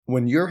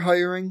When you're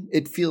hiring,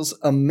 it feels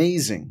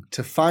amazing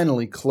to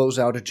finally close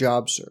out a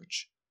job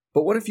search.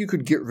 But what if you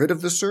could get rid of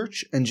the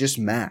search and just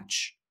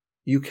match?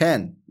 You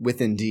can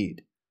with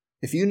Indeed.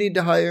 If you need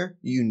to hire,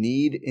 you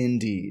need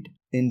Indeed.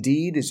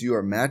 Indeed is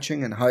your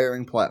matching and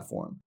hiring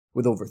platform.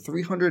 With over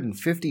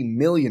 350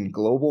 million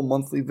global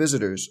monthly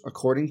visitors,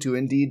 according to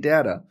Indeed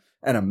data,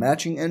 and a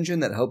matching engine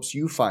that helps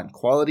you find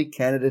quality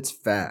candidates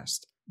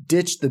fast.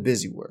 Ditch the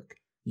busy work.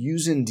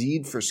 Use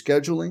Indeed for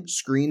scheduling,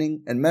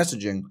 screening, and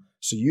messaging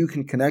so you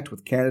can connect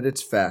with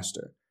candidates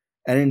faster.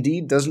 And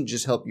Indeed doesn't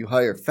just help you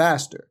hire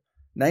faster.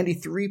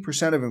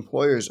 93% of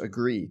employers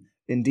agree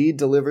Indeed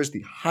delivers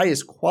the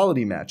highest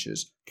quality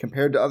matches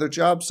compared to other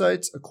job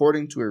sites,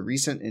 according to a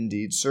recent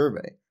Indeed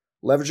survey.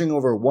 Leveraging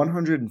over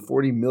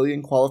 140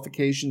 million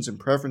qualifications and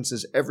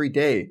preferences every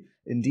day,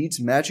 Indeed's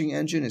matching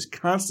engine is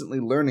constantly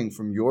learning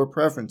from your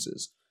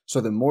preferences, so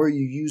the more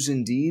you use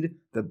Indeed,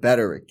 the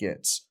better it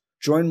gets.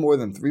 Join more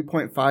than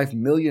 3.5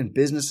 million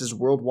businesses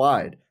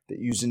worldwide that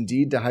use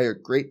Indeed to hire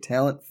great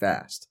talent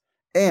fast.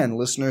 And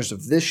listeners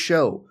of this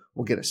show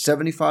will get a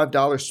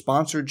 $75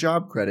 sponsored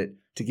job credit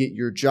to get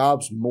your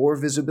jobs more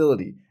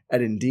visibility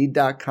at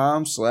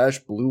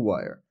Indeed.com/Blue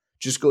Wire.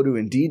 Just go to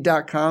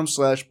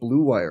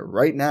Indeed.com/Blue Wire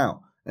right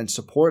now and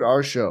support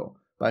our show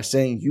by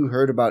saying you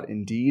heard about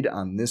Indeed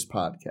on this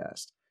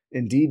podcast.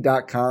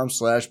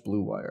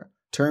 Indeed.com/Blue Wire.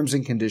 Terms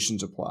and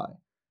conditions apply.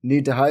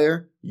 Need to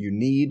hire? You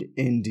need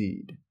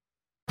Indeed.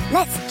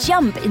 Let's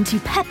jump into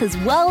Peppa's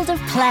world of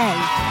play.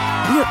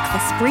 Look for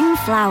spring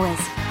flowers,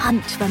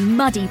 hunt for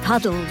muddy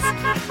puddles,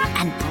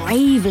 and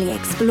bravely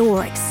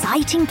explore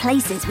exciting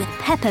places with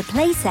Peppa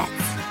playsets.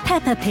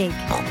 Peppa Pig,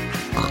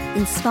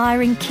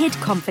 inspiring kid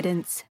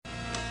confidence.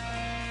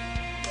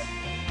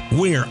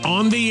 We're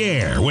on the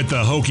air with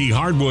the Hokie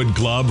Hardwood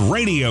Club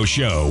radio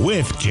show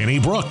with Kenny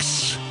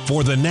Brooks.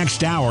 For the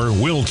next hour,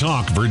 we'll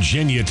talk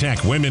Virginia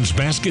Tech women's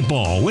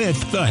basketball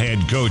with the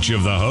head coach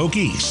of the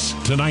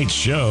Hokies. Tonight's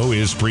show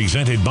is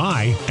presented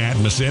by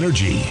Atmos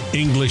Energy,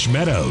 English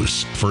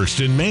Meadows,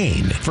 First and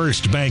Main,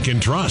 First Bank and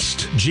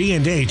Trust,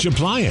 G&H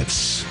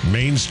Appliance,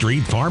 Main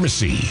Street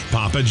Pharmacy,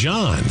 Papa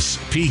John's,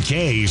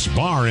 PK's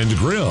Bar and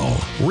Grill,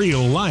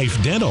 Real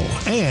Life Dental,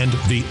 and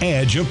The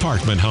Edge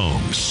Apartment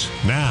Homes.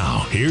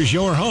 Now, here's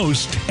your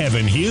host,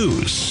 Evan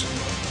Hughes.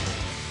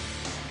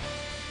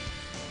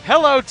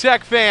 Hello,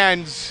 Tech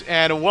fans,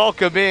 and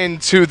welcome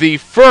into the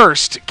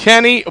first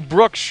Kenny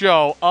Brooks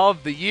Show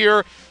of the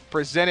year,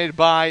 presented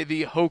by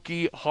the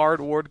Hokie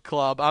Hardwood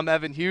Club. I'm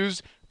Evan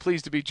Hughes,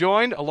 pleased to be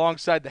joined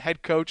alongside the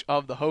head coach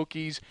of the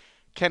Hokies,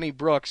 Kenny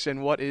Brooks,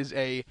 and what is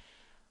a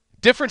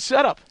different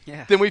setup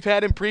than we've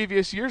had in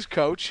previous years,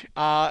 Coach.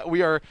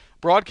 We are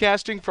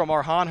broadcasting from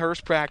our Han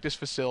Hurst practice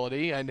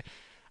facility, and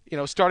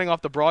starting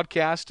off the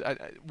broadcast,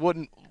 I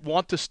wouldn't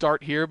want to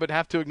start here, but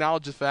have to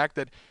acknowledge the fact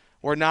that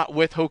we're not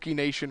with Hokie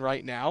Nation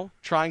right now,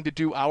 trying to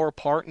do our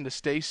part and to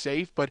stay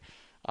safe. But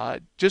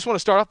just want to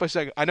start off by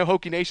saying I know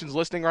Hokie Nation's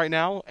listening right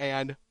now,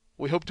 and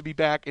we hope to be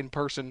back in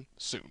person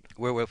soon.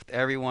 We're with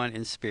everyone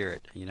in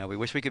spirit. We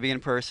wish we could be in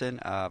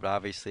person, but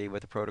obviously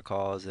with the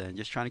protocols and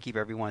just trying to keep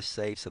everyone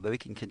safe so that we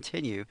can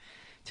continue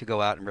to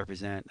go out and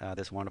represent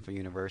this wonderful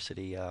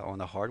university on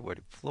the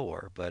hardwood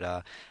floor. But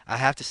I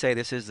have to say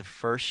this is the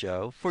first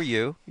show for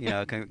you.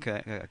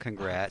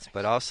 Congrats.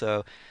 But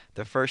also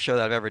the first show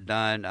that I've ever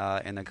done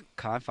in the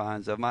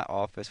confines of my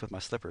office with my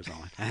slippers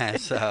on.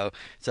 And so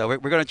we're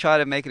going to try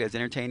to make it as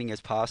entertaining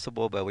as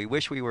possible. But we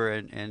wish we were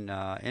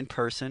in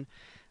person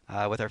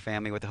with our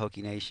family, with the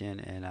Hokie Nation,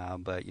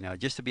 and but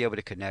just to be able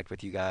to connect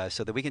with you guys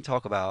so that we can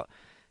talk about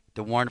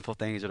the wonderful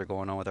things that are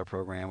going on with our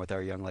program, with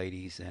our young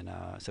ladies, and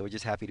so we're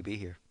just happy to be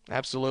here.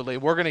 Absolutely.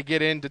 We're going to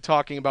get into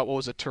talking about what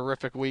was a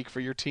terrific week for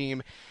your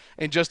team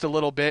in just a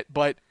little bit,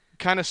 but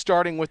kind of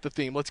starting with the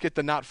theme. Let's get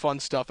the not fun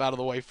stuff out of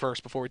the way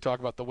first before we talk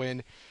about the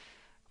win.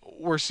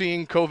 We're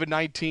seeing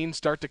COVID-19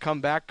 start to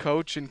come back,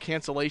 Coach, and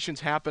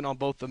cancellations happen on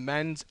both the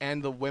men's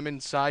and the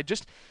women's side.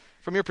 Just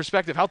from your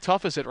perspective, how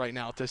tough is it right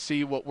now to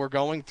see what we're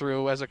going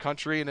through as a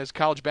country and as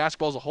college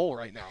basketball as a whole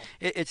right now?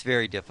 It's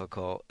very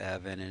difficult,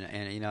 Evan,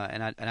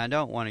 and I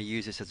don't want to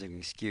use this as an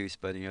excuse,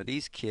 but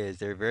these kids,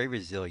 they're very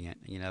resilient,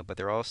 but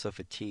they're also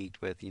fatigued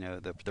with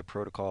the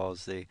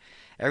protocols,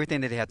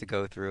 everything that they have to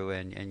go through,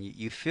 and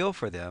you feel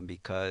for them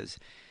because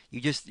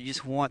you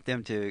just want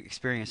them to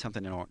experience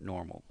something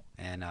normal.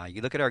 And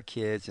you look at our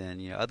kids,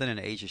 and other than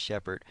Asia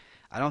Shepherd,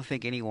 I don't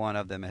think any one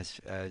of them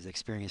has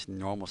experienced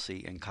normalcy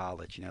in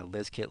college.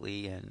 Liz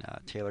Kitley and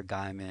Taylor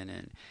Guyman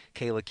and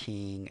Kayla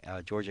King,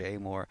 Georgia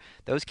Amore,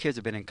 those kids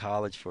have been in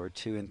college for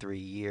 2 and 3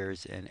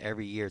 years, and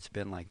every year it's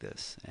been like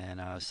this.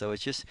 And so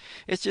it's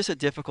just a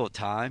difficult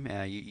time.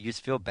 You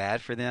just feel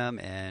bad for them,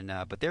 and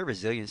but their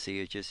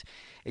resiliency it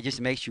just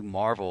makes you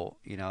marvel,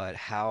 at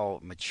how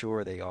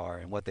mature they are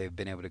and what they've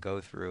been able to go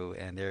through,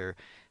 and their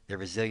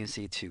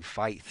resiliency to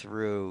fight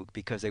through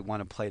because they want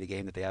to play the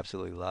game that they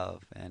absolutely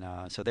love. And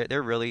so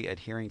they're really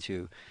adhering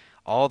to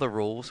all the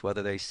rules,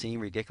 whether they seem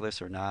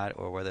ridiculous or not,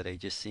 or whether they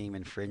just seem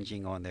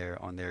infringing on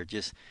their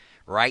just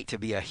right to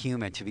be a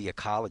human, to be a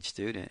college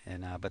student,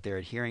 and but they're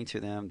adhering to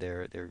them.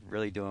 They're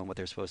really doing what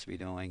they're supposed to be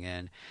doing,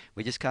 and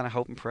we just kind of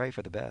hope and pray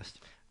for the best.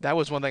 That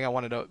was one thing I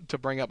wanted to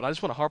bring up, and I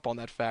just want to harp on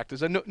that fact,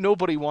 is that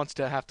nobody wants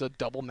to have to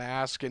double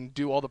mask and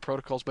do all the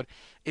protocols, but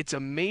it's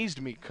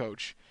amazed me,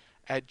 Coach,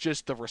 at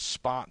just the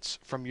response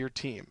from your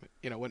team.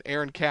 You know, when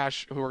Aaron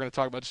Cash, who we're going to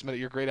talk about just a minute,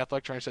 your great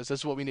athletic trainer, says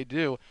this is what we need to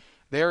do,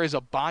 there is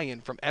a buy-in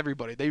from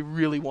everybody. They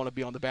really want to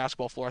be on the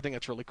basketball floor. I think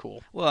that's really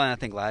cool. Well, and I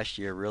think last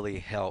year really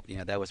helped. You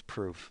know, that was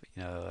proof.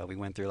 You know, we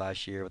went through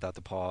last year without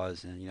the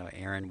pause, and, you know,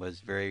 Aaron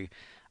was very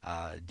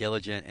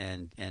diligent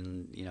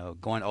and, you know,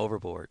 going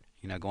overboard.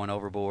 Going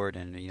overboard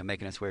and, you know,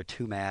 making us wear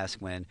 2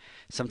 masks when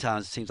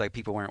sometimes it seems like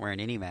people weren't wearing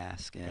any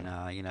mask.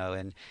 And, you know,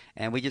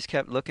 and we just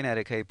kept looking at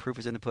it. Okay, proof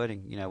is in the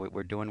pudding. You know,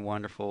 we're doing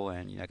wonderful,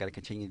 and, you know, got to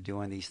continue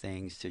doing these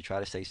things to try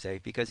to stay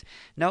safe, because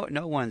no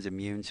one's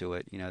immune to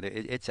it. You know,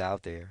 it's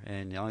out there,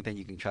 and the only thing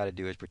you can try to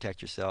do is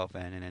protect yourself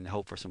and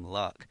hope for some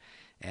luck.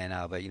 And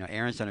but, you know,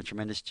 Aaron's done a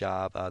tremendous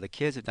job. The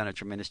kids have done a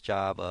tremendous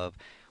job of,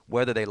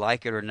 whether they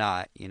like it or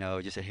not, you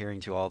know, just adhering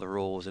to all the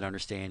rules and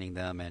understanding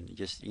them, and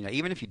just, you know,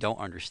 even if you don't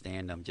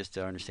understand them, just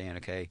to understand,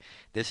 okay,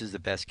 this is the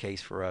best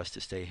case for us to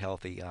stay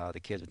healthy. The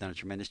kids have done a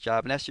tremendous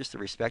job, and that's just the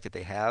respect that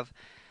they have,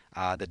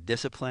 the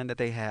discipline that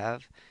they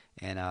have,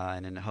 and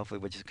then hopefully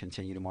we'll just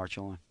continue to march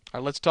on. All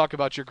right, let's talk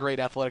about your great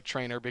athletic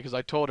trainer, because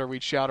I told her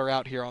we'd shout her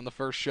out here on the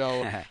first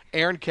show.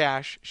 Erin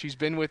Cash, she's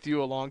been with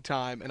you a long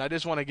time, and I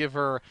just want to give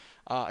her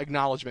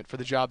acknowledgement for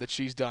the job that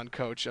she's done,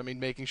 Coach. I mean,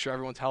 making sure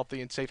everyone's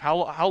healthy and safe.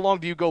 How long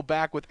do you go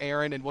back with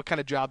Erin, and what kind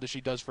of job does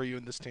she does for you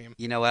in this team?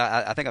 You know,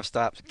 I think I've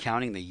stopped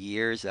counting the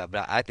years,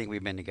 but I think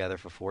we've been together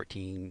for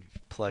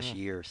 14-plus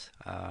years.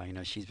 You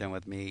know, she's been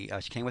with me.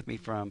 She came with me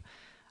from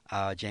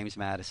James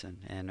Madison,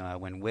 and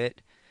when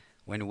Whit,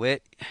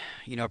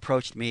 you know,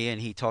 approached me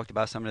and he talked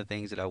about some of the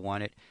things that I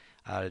wanted,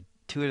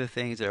 2 of the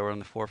things that were on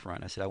the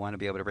forefront, I said I want to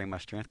be able to bring my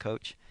strength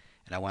coach,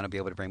 and I want to be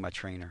able to bring my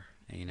trainer.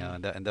 You know,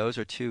 and those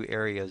are 2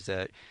 areas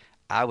that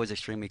I was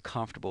extremely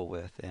comfortable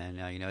with. And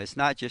you know, it's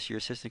not just your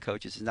assistant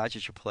coaches, it's not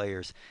just your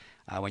players.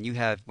 When you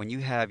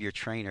have your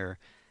trainer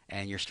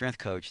and your strength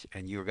coach,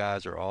 and you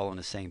guys are all on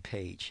the same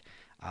page,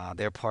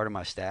 they're part of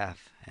my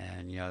staff.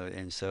 And, you know,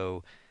 and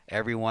so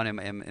everyone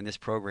in this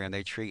program,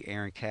 they treat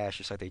Erin Cash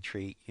just like they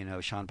treat, you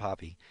know, Sean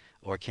Poppy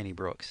or Kenny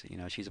Brooks. You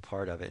know, she's a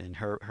part of it, and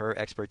her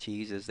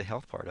expertise is the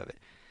health part of it.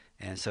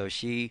 And so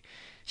she's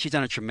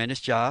done a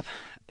tremendous job.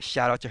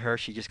 Shout out to her.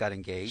 She just got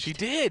engaged. She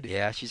did.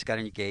 Yeah, she's got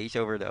engaged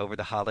over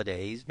the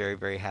holidays. Very,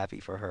 very happy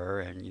for her.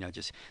 And, you know,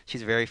 just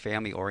she's very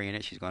family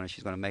oriented. She's going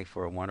to make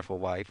for a wonderful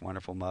wife,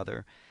 wonderful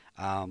mother.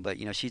 But,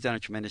 you know, she's done a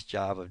tremendous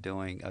job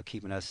of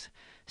keeping us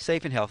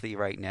safe and healthy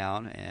right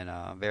now.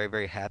 And very,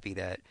 very happy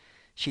that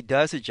she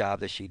does the job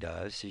that she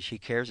does. She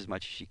cares as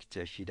much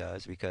as she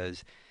does,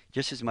 because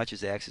just as much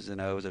as the X's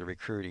and O's of the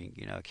recruiting,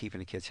 you know, keeping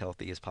the kids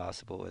healthy as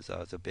possible is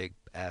a big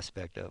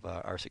aspect of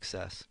our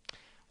success.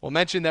 We'll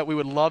mention that we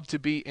would love to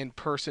be in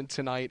person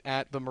tonight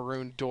at the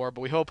Maroon Door,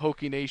 but we hope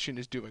Hokie Nation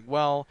is doing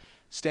well,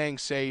 staying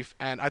safe,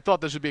 and I thought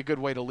this would be a good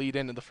way to lead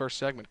into the first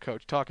segment,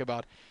 Coach. Talk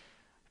about,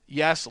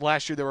 yes,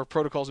 last year there were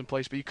protocols in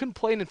place, but you couldn't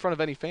play it in front of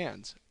any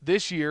fans.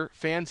 This year,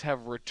 fans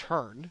have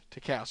returned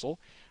to Castle.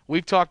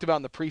 We've talked about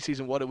in the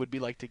preseason what it would be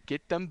like to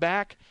get them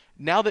back.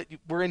 Now that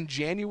we're in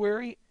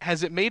January,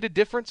 has it made a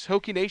difference,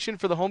 Hokie Nation,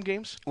 for the home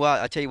games?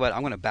 Well, I'll tell you what,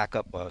 I'm going to back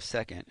up a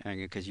second,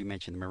 because you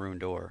mentioned the Maroon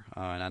Door.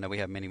 And I know we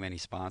have many, many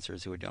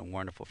sponsors who are doing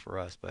wonderful for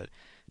us. But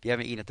if you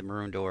haven't eaten at the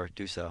Maroon Door,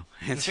 do so.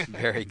 It's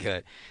very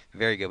good.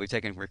 Very good. We've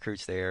taken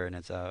recruits there, and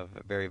it's a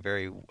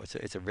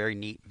it's a very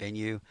neat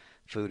venue.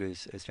 Food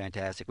is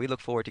fantastic. We look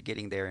forward to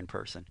getting there in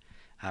person,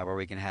 where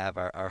we can have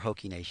our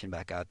Hokie Nation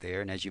back out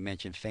there. And as you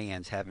mentioned,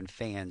 having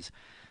fans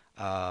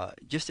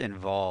just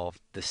involve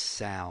the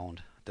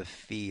sound, the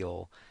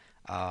feel,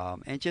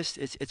 and just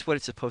it's what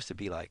it's supposed to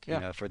be like, you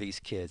know, for these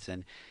kids.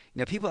 And, you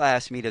know, people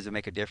ask me, does it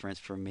make a difference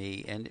for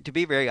me? And to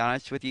be very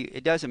honest with you,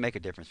 it doesn't make a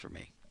difference for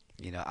me.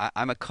 You know,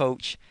 I'm a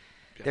coach.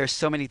 Yeah. There's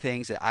so many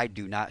things that I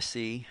do not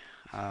see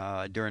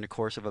during the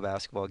course of a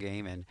basketball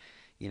game. And,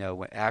 you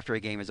know, after a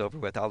game is over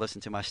with, I'll listen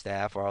to my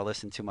staff, or I'll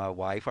listen to my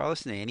wife, or I'll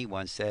listen to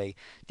anyone say,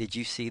 did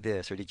you see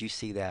this or did you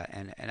see that?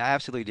 And I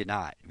absolutely did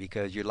not,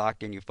 because you're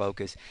locked in, your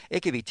focus.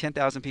 It could be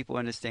 10,000 people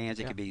in the stands.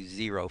 It could be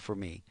 0 for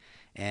me.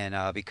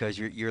 And because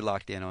you're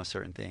locked in on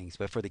certain things.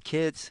 But for the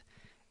kids,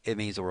 it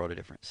means a world of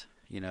difference.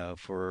 You know,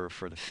 for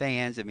the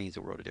fans, it means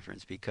a world of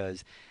difference,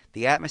 because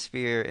the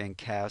atmosphere in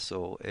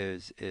Castle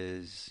is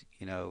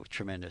you know,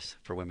 tremendous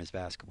for women's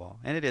basketball,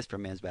 and it is for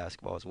men's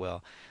basketball as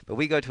well. But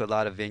we go to a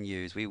lot of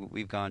venues.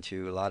 We've gone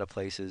to a lot of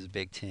places,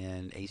 Big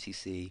Ten,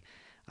 ACC.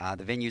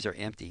 The venues are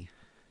empty.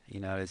 You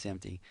know, it's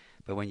empty.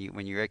 But when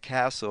you're at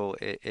Castle,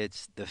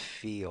 it's the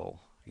feel.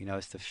 You know,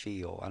 it's the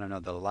feel. I don't know,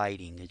 the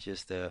lighting. It's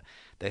just the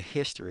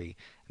history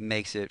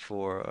makes it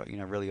for, you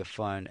know, really a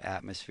fun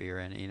atmosphere.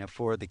 And, you know,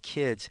 for the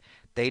kids,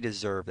 they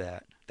deserve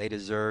that. They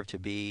deserve to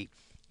be,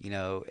 you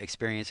know,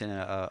 experiencing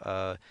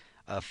a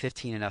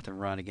 15-0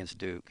 run against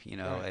Duke. You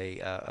know, right.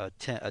 a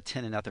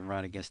 10-0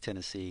 run against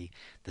Tennessee.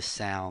 The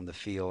sound, the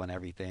feel, and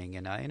everything,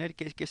 and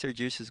it gets their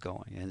juices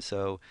going. And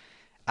so,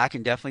 I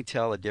can definitely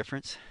tell a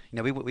difference.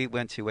 We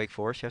went to Wake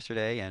Forest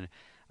yesterday, and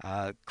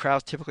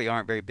crowds typically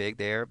aren't very big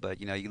there, but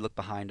you look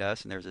behind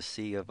us and there's a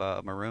sea of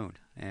maroon,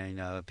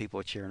 and people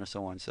are cheering us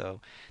on.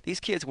 So these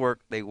kids work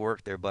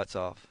their butts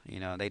off.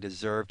 They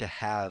deserve to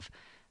have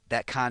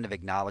that kind of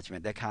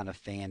acknowledgement, that kind of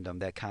fandom,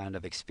 that kind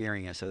of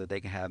experience, so that they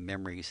can have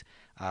memories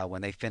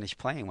when they finish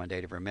playing one day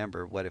to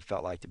remember what it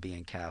felt like to be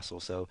in Castle.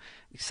 So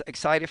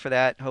excited for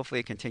that. Hopefully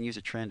it continues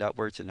to trend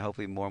upwards, and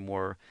hopefully more and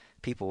more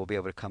people will be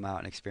able to come out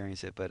and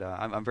experience it. But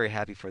I'm very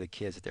happy for the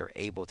kids that they're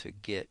able to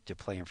get to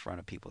play in front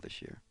of people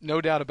this year. No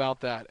doubt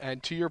about that.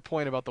 And to your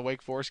point about the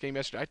Wake Forest game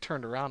yesterday, I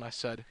turned around and I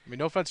said,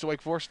 no offense to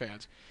Wake Forest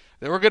fans,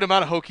 there were a good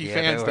amount of Hokie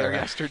fans there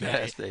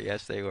yesterday.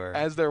 Yes, they were.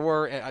 As there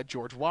were at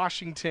George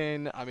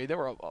Washington. There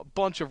were a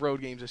bunch of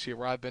road games this year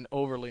where I've been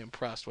overly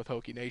impressed with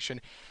Hokie Nation.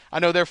 I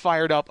know they're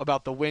fired up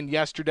about the win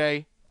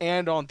yesterday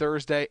and on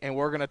Thursday, and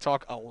we're going to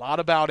talk a lot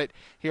about it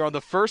here on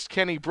the first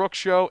Kenny Brooks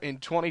Show in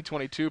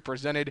 2022,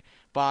 presented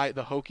by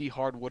the Hokie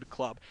Hardwood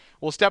Club.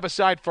 We'll step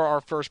aside for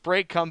our first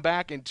break, come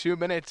back in 2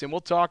 minutes, and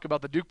we'll talk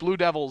about the Duke Blue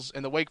Devils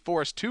and the Wake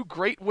Forest, 2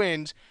 great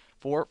wins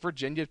for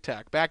Virginia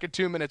Tech. Back in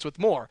 2 minutes with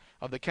more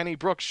of the Kenny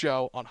Brooks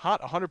Show on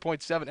Hot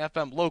 100.7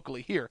 FM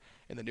locally here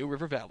in the New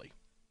River Valley.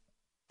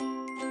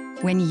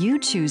 When you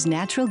choose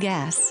natural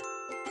gas,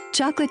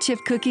 chocolate chip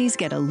cookies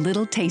get a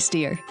little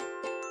tastier.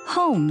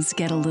 Homes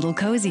get a little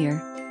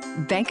cozier.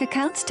 Bank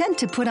accounts tend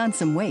to put on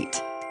some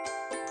weight.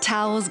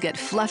 Towels get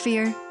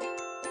fluffier.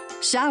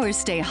 Showers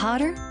stay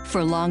hotter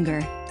for longer.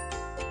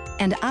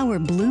 And our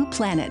blue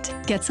planet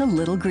gets a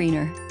little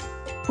greener.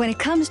 When it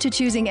comes to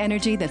choosing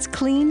energy that's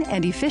clean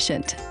and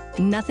efficient,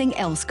 nothing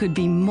else could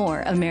be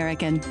more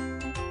American.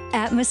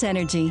 Atmos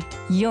Energy,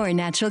 your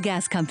natural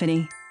gas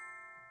company.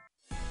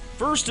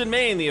 First in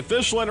Maine, the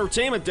official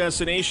entertainment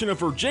destination of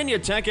Virginia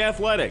Tech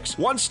Athletics.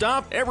 One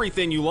stop,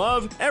 everything you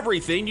love,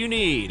 everything you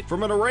need.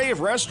 From an array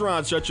of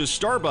restaurants such as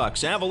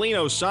Starbucks,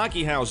 Avellino's,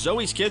 Sake House,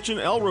 Zoe's Kitchen,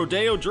 El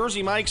Rodeo,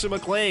 Jersey Mike's, and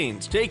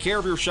McLean's. Take care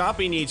of your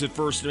shopping needs at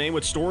First in Maine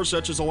with stores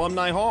such as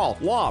Alumni Hall,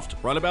 Loft,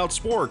 Runabout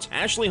Sports,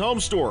 Ashley Home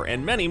Store,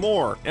 and many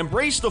more.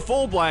 Embrace the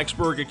full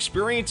Blacksburg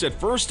experience at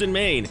First in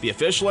Maine, the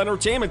official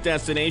entertainment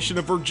destination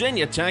of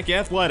Virginia Tech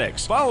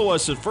Athletics. Follow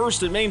us at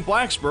First in Maine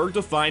Blacksburg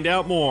to find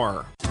out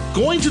more.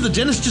 Going to the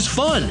dentist is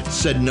fun,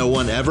 said no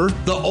one ever.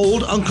 The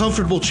old,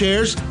 uncomfortable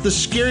chairs, the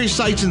scary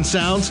sights and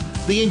sounds,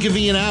 the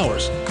inconvenient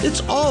hours.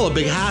 It's all a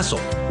big hassle.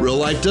 Real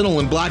Life Dental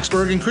in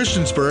Blacksburg and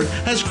Christiansburg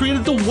has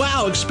created the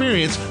wow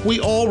experience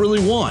we all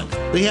really want.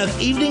 They have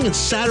evening and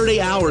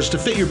Saturday hours to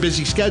fit your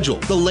busy schedule,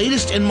 the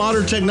latest in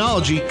modern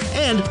technology,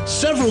 and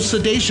several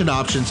sedation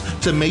options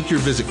to make your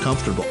visit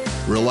comfortable.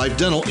 Real Life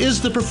Dental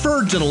is the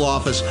preferred dental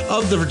office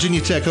of the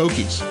Virginia Tech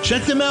Hokies.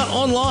 Check them out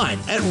online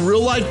at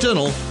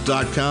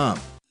reallifedental.com.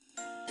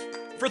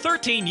 For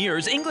 13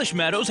 years, English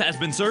Meadows has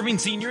been serving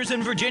seniors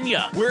in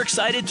Virginia. We're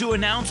excited to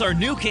announce our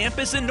new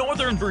campus in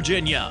Northern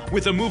Virginia.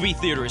 With a movie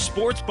theater,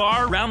 sports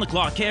bar,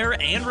 round-the-clock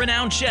care, and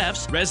renowned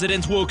chefs,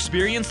 residents will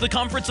experience the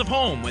comforts of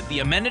home with the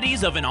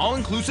amenities of an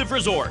all-inclusive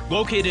resort.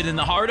 Located in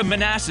the heart of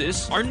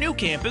Manassas, our new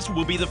campus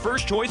will be the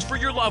first choice for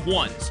your loved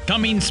ones.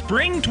 Coming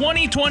spring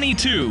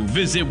 2022,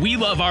 visit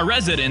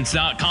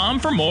WeLoveOurResidents.com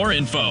for more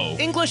info.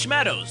 English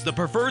Meadows, the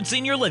preferred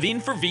senior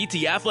living for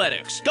VT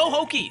Athletics. Go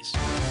Hokies!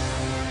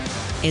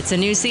 It's a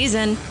new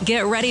season.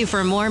 Get ready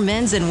for more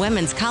men's and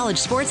women's college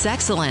sports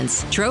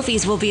excellence.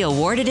 Trophies will be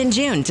awarded in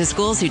June to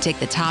schools who take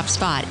the top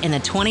spot in the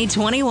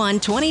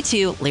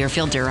 2021-22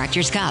 Learfield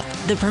Directors Cup.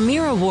 The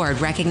premier award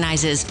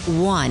recognizes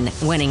one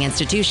winning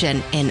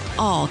institution in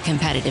all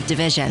competitive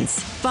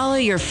divisions. Follow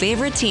your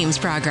favorite team's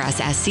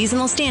progress as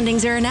seasonal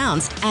standings are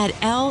announced at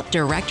L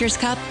Directors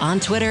Cup on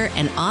Twitter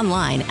and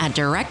online at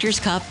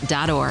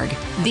directorscup.org.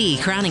 The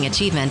crowning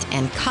achievement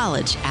in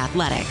college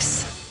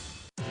athletics.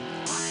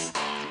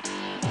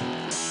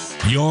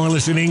 You're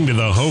listening to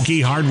the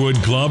Hokie Hardwood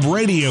Club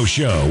radio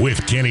show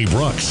with Kenny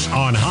Brooks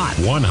on Hot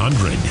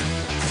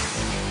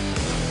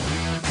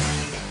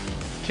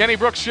 100. Kenny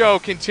Brooks Show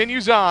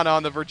continues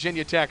on the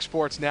Virginia Tech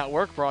Sports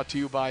Network, brought to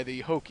you by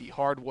the Hokie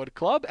Hardwood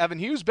Club. Evan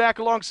Hughes back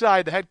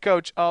alongside the head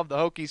coach of the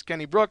Hokies,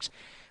 Kenny Brooks,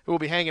 who will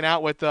be hanging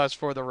out with us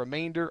for the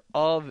remainder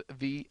of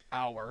the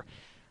hour.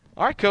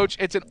 All right, Coach,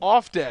 it's an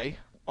off day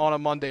on a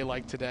Monday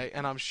like today,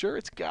 and I'm sure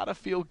it's got to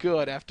feel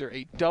good after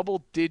a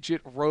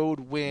double-digit road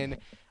win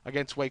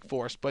against Wake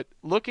Forest. But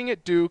looking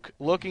at Duke,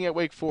 looking at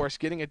Wake Forest,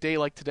 getting a day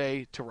like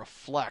today to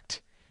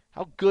reflect,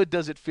 how good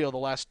does it feel, the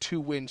last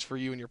 2 wins for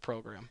you and your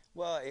program?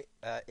 Well,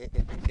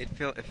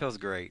 it feels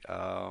great.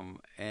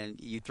 And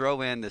you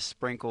throw in the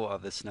sprinkle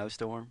of the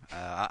snowstorm.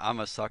 I'm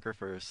a sucker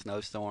for a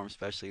snowstorm,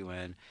 especially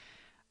when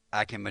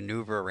I can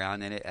maneuver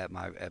around in it at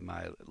my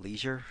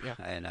leisure. Yeah.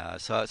 And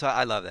so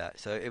I love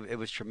that. So it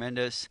was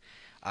tremendous.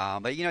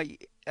 But,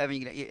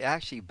 it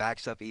actually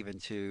backs up even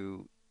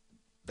to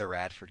the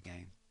Radford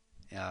game.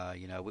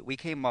 We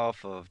came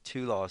off of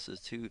 2 losses,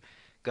 2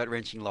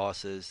 gut-wrenching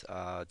losses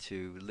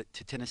to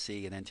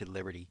Tennessee and then to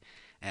Liberty,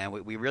 and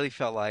we really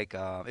felt like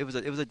it was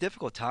a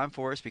difficult time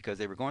for us because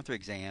they were going through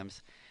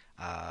exams.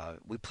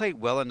 We played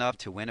well enough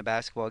to win a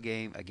basketball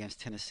game against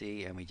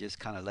Tennessee, and we just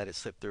kind of let it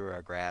slip through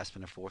our grasp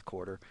in the fourth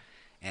quarter.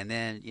 And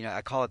then,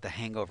 I call it the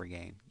hangover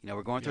game.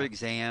 We're going through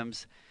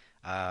exams,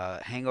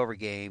 hangover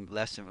game,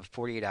 less than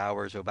 48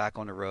 hours. We're back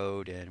on the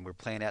road, and we're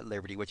playing at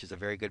Liberty, which is a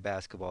very good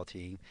basketball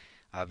team,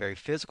 a very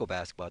physical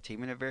basketball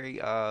team, and a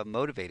very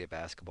motivated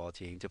basketball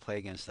team to play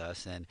against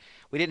us. And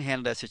we didn't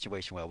handle that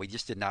situation well. We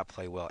just did not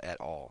play well at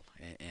all.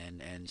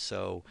 And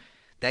so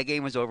that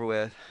game was over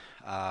with.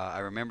 I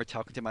remember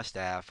talking to my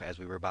staff as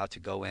we were about to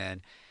go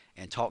in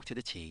and talk to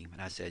the team,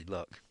 and I said,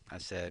 look,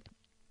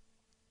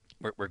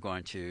 we're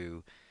going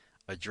to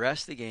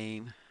address the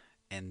game,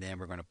 and then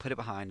we're going to put it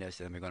behind us,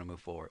 and then we're going to move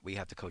forward. We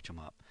have to coach them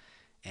up.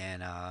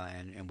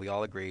 And we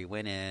all agreed,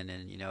 went in,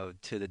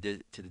 and to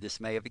the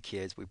dismay of the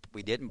kids,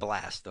 we didn't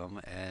blast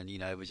them, and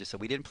it was just so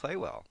we didn't play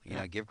well.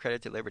 Give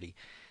credit to Liberty.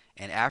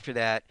 And after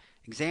that,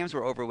 exams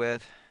were over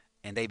with,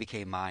 and they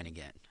became mine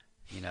again.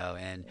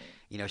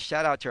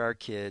 Shout out to our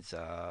kids.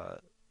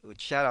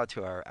 Shout out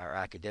to our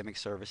academic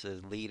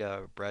services.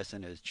 Lita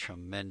Bresson is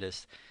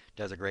tremendous,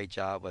 does a great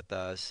job with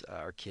us.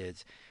 Our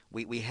kids.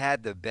 We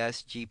had the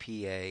best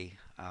GPA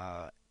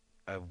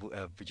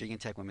of Virginia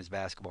Tech women's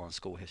basketball in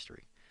school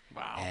history.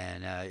 Wow.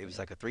 And it was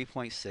like a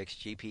 3.6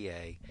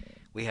 GPA.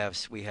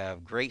 We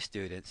have great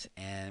students,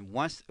 and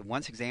once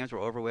exams were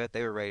over with,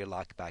 they were ready to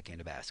lock back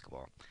into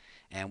basketball.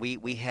 And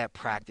we had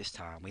practice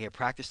time. We had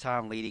practice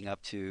time leading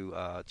up to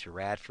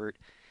Radford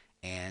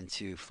and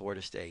to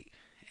Florida State.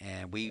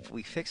 And we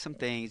fixed some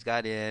things,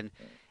 got in,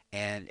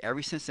 and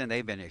ever since then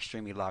they've been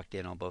extremely locked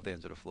in on both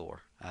ends of the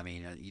floor. I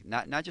mean,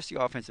 not just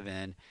the offensive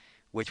end,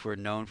 which we're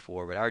known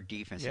for, but our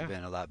defense has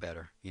been a lot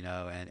better.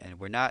 And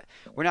we're not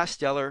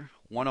stellar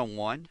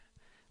one-on-one,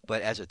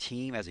 but as a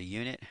team, as a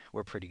unit,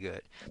 we're pretty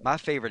good. My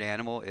favorite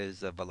animal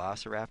is a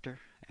velociraptor.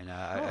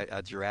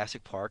 And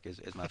Jurassic Park is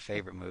my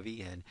favorite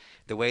movie, and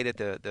the way that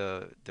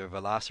the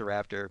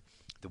velociraptor,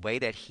 the way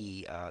that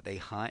they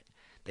hunt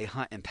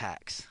in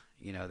packs.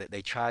 That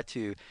they try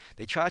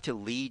to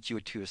lead you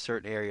to a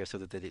certain area so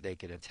that they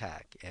can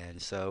attack, and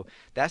so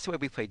that's the way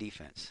we play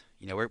defense.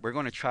 We're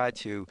going to try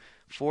to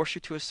force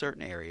you to a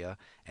certain area,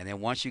 and then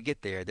once you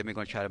get there, then we're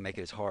going to try to make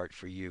it as hard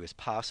for you as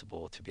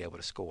possible to be able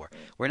to score.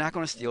 We're not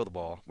going to steal the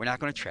ball. We're not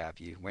going to trap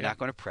you. We're not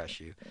going to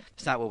press you.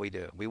 It's not what we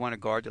do. We want to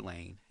guard the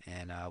lane,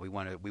 and we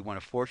want to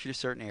force you to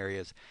certain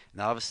areas.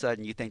 And all of a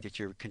sudden, you think that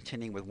you're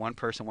contending with one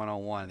person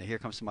one-on-one, and then here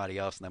comes somebody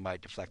else, and they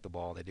might deflect the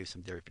ball. They do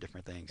some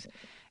different things,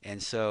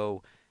 and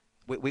so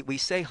we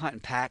say hunt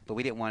and pack, but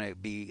we didn't want to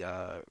be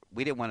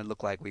we didn't want to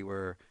look like we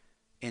were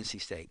NC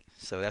State,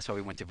 so that's why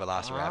we went to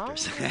Velociraptors.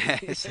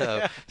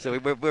 So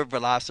we're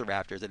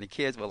Velociraptors, and the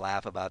kids will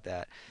laugh about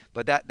that.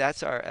 But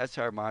that's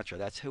our mantra.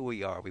 That's who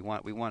we are. We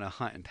want to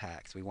hunt in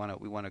packs. We want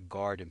to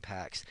guard in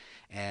packs.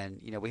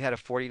 And we had a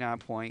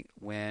 49-point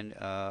win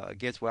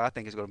against what I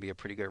think is going to be a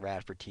pretty good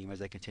Radford team as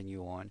they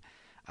continue on.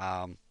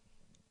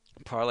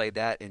 Parlay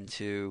that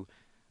into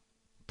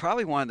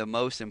probably one of the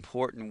most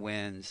important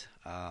wins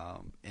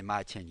in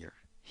my tenure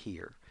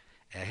here.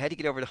 I had to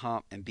get over the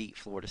hump and beat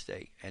Florida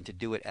State, and to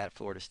do it at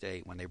Florida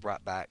State when they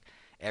brought back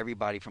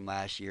everybody from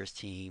last year's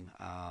team,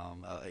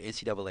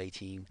 NCAA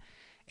team,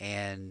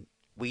 and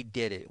we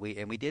did it.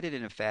 We did it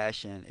in a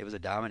fashion. It was a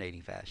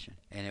dominating fashion,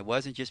 and it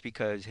wasn't just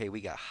because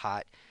we got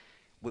hot.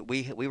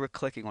 We were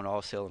clicking on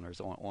all cylinders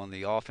on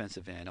the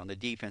offensive end, on the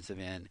defensive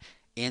end,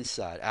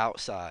 inside,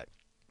 outside.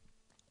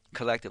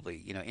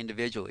 Collectively,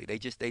 individually,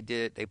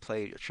 they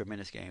played a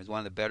tremendous game. It was one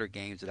of the better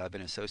games that I've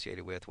been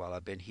associated with while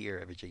I've been here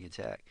at Virginia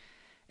Tech.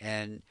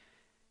 And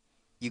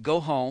you go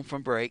home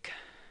from break,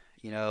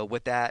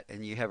 with that,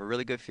 and you have a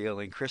really good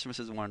feeling. Christmas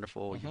is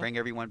wonderful. You bring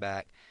everyone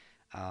back,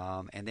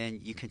 and then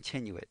you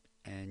continue it.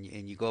 And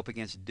you go up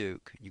against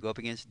Duke.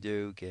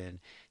 And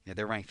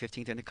they're ranked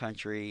 15th in the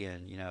country.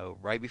 And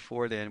right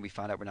before then, we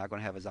found out we're not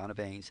going to have Azana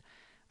Baines.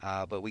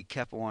 But we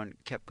kept going.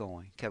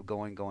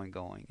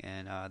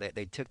 And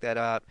they took that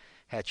up,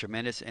 had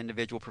tremendous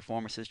individual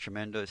performances,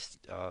 tremendous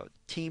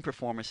team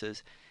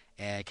performances,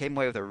 and came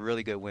away with a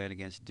really good win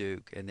against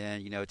Duke. And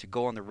then, to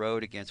go on the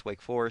road against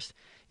Wake Forest,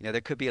 there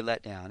could be a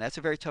letdown. That's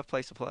a very tough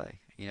place to play.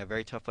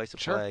 Very tough place to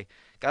play.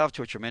 Got off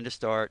to a tremendous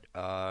start.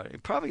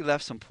 It probably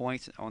left some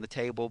points on the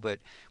table, but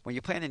when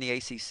you're playing in the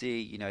ACC,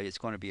 it's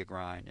going to be a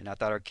grind. And I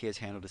thought our kids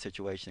handled the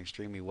situation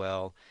extremely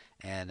well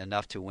and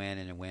enough to win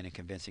and win in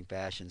convincing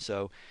fashion.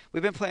 So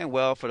we've been playing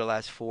well for the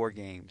last 4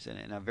 games,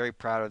 and I'm very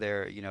proud of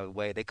their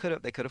way. They could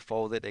have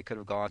folded. They could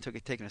have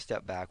taken a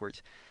step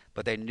backwards,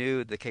 but they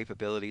knew the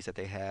capabilities that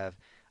they have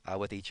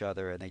with each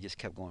other, and they just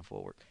kept going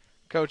forward.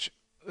 Coach,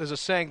 there's a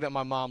saying that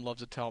my mom loves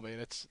to tell me,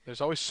 and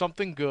there's always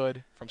something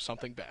good from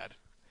something bad.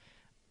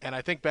 And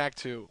I think back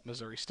to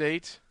Missouri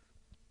State,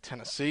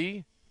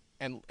 Tennessee,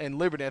 and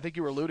Liberty. I think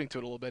you were alluding to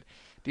it a little bit.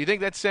 Do you think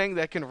that's saying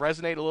that can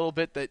resonate a little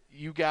bit, that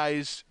you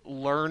guys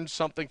learned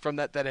something from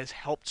that has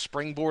helped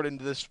springboard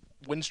into this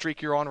win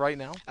streak you're on right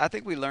now? I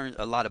think we learned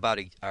a lot about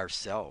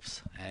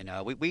ourselves, and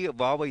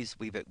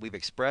we've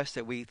expressed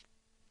that we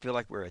feel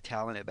like we're a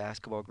talented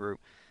basketball group.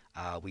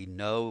 We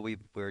know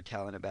we're a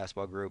talented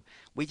basketball group.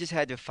 We just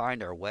had to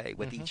find our way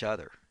with each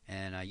other.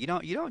 And you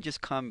don't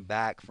just come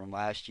back from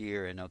last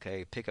year and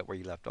pick up where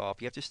you left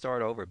off. You have to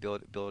start over,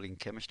 building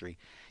chemistry.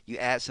 You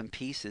add some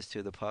pieces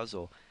to the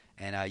puzzle,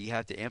 and you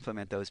have to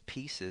implement those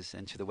pieces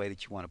into the way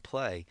that you want to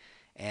play.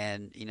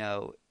 And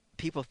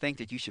people think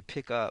that you should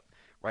pick up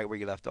right where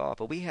you left off,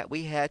 but we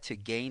had to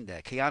gain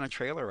that. Kiana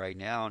Traylor right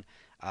now,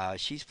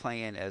 she's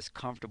playing as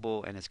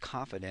comfortable and as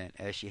confident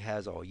as she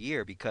has all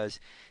year because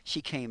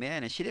she came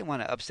in and she didn't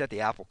want to upset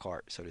the apple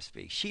cart, so to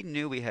speak. She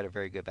knew we had a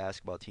very good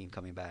basketball team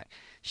coming back.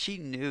 She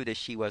knew that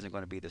she wasn't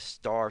going to be the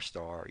star,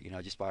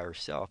 just by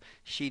herself.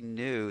 She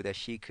knew that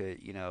she could,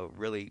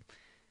 really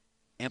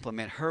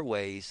implement her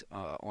ways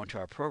onto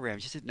our program.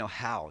 She just didn't know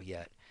how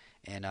yet.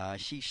 And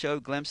she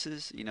showed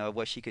glimpses, of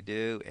what she could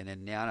do. And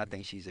then now I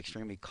think she's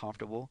extremely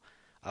comfortable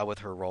with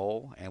her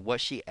role, and what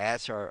she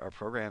adds to our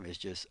program is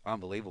just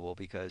unbelievable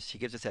because she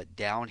gives us that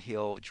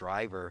downhill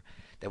driver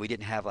that we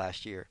didn't have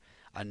last year.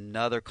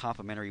 Another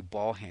complimentary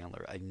ball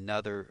handler,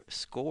 another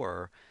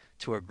scorer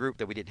to a group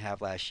that we didn't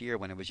have last year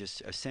when it was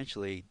just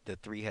essentially the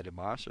three-headed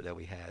monster that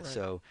we had. Right.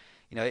 So,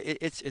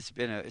 it's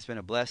been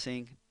a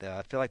blessing.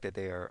 I feel like that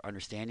they are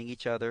understanding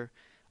each other.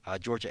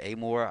 Georgia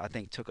Amore, I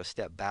think, took a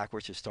step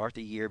backwards to start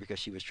the year because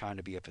she was trying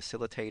to be a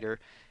facilitator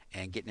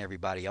and getting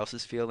everybody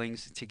else's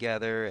feelings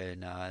together.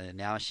 And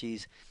now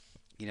she's,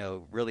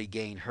 really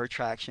gained her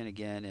traction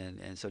again.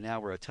 And so now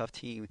we're a tough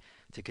team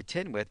to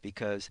contend with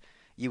because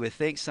you would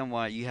think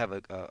you have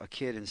a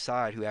kid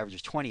inside who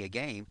averages 20 a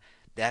game.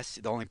 That's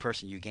the only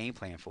person you game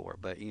plan for.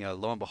 But,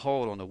 lo and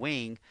behold, on the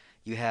wing,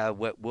 you have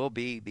what will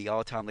be the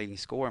all-time leading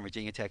scorer in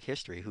Virginia Tech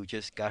history who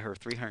just got her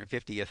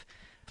 350th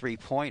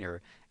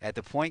three-pointer. At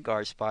the point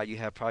guard spot, you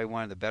have probably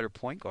one of the better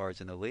point guards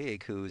in the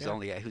league who's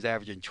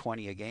averaging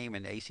 20 a game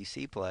in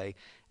ACC play.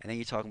 And then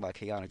you're talking about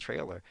Kiana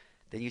Traylor.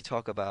 Then you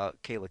talk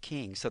about Kayla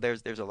King. So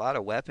there's a lot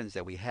of weapons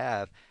that we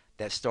have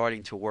that's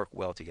starting to work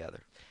well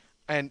together.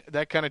 And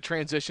that kind of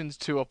transitions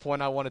to a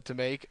point I wanted to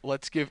make.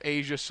 Let's give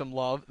A'ja some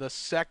love. The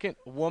second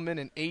woman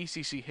in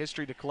ACC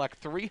history to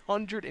collect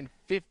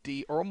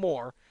 350 or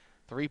more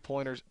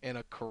three-pointers in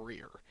a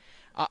career.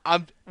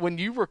 When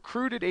you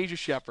recruited A'ja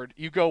Shepherd,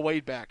 you go way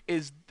back.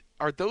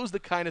 Are those the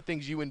kind of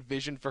things you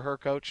envision for her,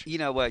 Coach? You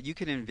know what? You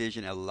can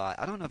envision a lot.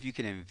 I don't know if you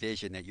can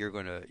envision that you're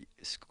going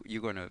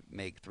to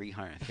make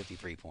 350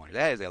 three-pointers.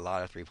 That is a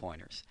lot of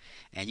three-pointers.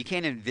 And you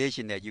can't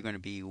envision that you're going to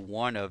be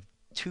one of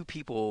two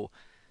people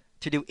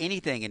to do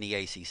anything in the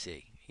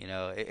ACC.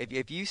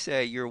 If you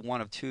say you're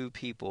one of two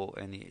people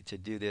to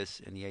do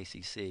this in the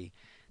ACC,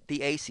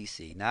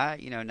 not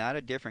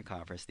a different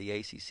conference, the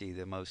ACC,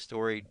 the most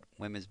storied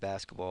women's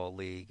basketball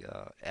league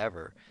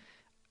ever.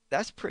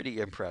 That's pretty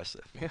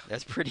impressive. Yeah.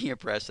 That's pretty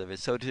impressive. And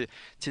so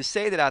to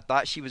say that I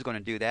thought she was going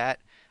to do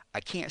that,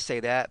 I can't say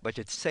that. But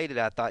to say that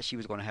I thought she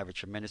was going to have a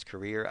tremendous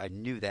career, I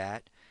knew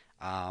that.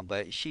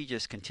 But she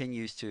just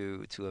continues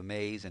to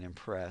amaze and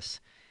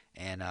impress.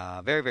 And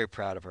very, very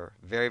proud of her.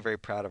 Very, very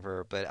proud of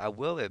her. But I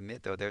will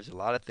admit, though, there's a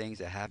lot of things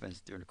that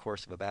happens during the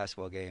course of a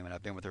basketball game, and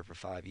I've been with her for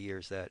 5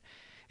 years, that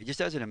it just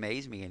doesn't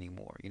amaze me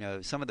anymore.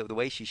 Some of the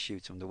way she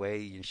shoots them, the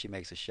way she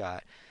makes a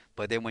shot.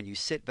 But then when you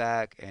sit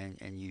back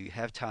and you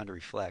have time to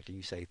reflect and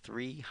you say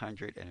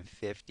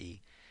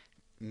 350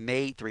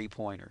 made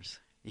three-pointers,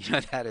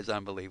 that is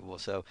unbelievable.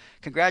 So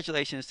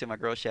congratulations to my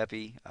girl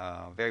Sheppy.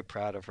 Very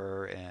proud of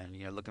her, and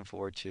looking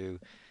forward to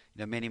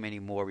many, many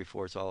more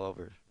before it's all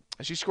over.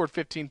 She scored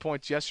 15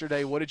 points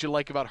yesterday. What did you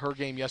like about her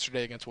game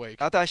yesterday against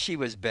Wake? I thought she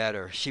was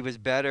better. She was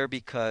better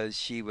because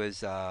she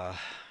was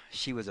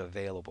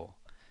available.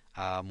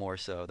 More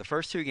so. The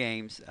first two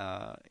games,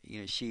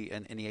 she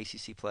in the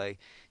ACC play,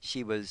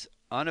 she was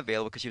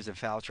unavailable because she was in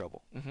foul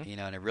trouble. Mm-hmm.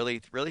 And it really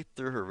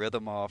threw her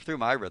rhythm off, threw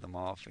my rhythm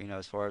off,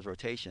 as far as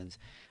rotations.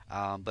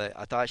 But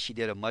I thought she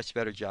did a much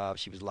better job.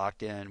 She was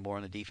locked in more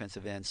on the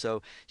defensive end,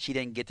 so she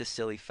didn't get the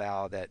silly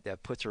foul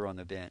that puts her on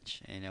the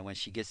bench. When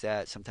she gets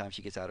that, sometimes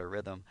she gets out of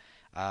rhythm.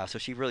 So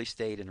she really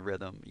stayed in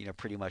rhythm,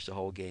 pretty much the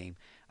whole game.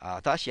 I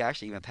thought she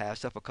actually even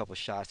passed up a couple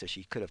shots that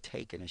she could have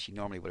taken and she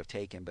normally would have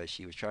taken, but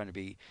she was trying to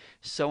be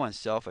so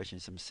unselfish in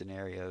some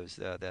scenarios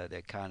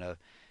that kind of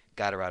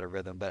got her out of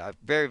rhythm. But I'm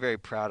very, very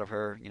proud of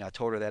her. I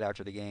told her that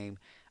after the game.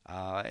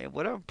 And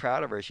what I'm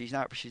proud of her, she's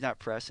not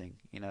pressing.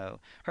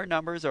 Her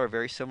numbers are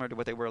very similar to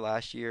what they were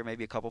last year,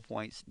 maybe a couple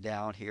points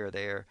down here or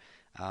there.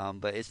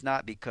 But it's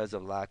not because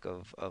of lack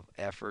of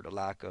effort or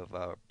lack of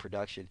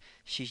production.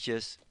 She's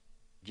just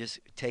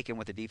taking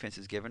what the defense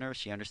has given her.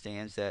 She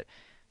understands that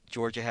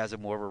Georgia has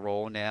more of a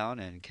role now,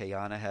 and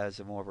Kiana has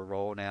more of a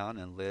role now,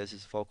 and Liz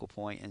is focal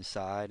point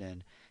inside,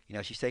 and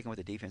she's taking what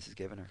the defense has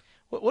given her.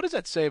 What does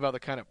that say about the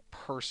kind of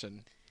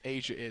person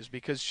A'ja is?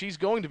 Because she's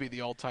going to be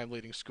the all-time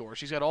leading scorer.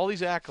 She's got all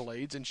these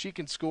accolades, and she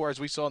can score, as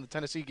we saw in the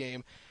Tennessee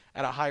game,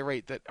 at a high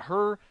rate. That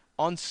her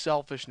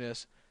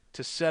unselfishness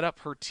to set up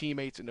her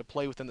teammates and to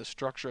play within the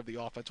structure of the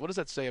offense. What does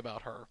that say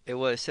about her?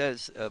 It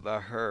says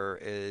about her,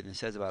 and it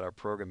says about our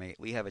program,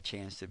 we have a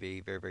chance to be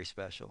very, very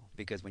special.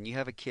 Because when you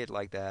have a kid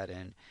like that,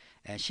 and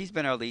she's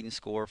been our leading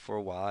scorer for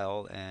a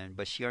while,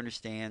 but she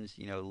understands,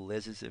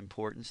 Liz's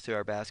importance to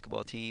our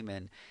basketball team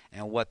and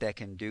what that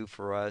can do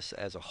for us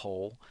as a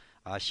whole.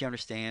 She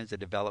understands the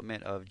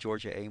development of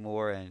Georgia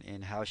Amore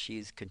and how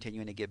she's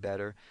continuing to get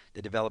better.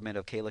 The development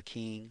of Kayla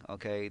King,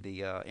 okay,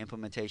 the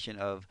implementation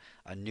of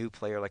a new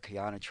player like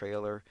Kiana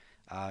Traylor.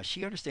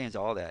 She understands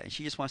all that, and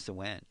she just wants to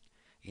win.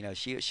 You know,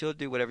 she'll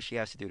do whatever she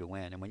has to do to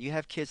win. And when you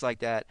have kids like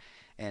that,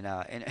 and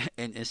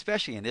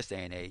especially in this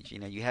day and age, you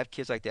know, you have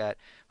kids like that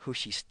who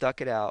she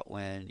stuck it out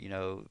when, you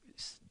know,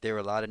 there were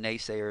a lot of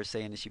naysayers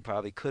saying that she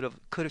probably could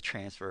have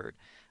transferred.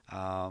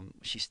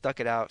 She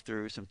stuck it out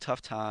through some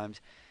tough times.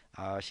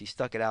 She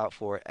stuck it out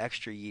for an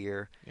extra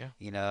year,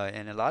 you know,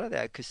 and a lot of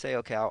that could say,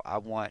 okay, I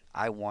want,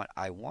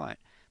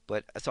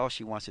 but that's all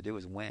she wants to do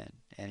is win,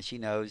 and she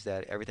knows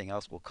that everything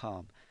else will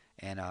come.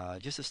 And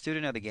just a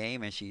student of the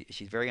game, and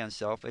she's very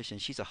unselfish,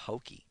 and she's a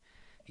Hokie.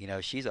 You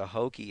know, she's a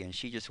Hokie, and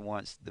she just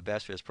wants the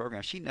best for this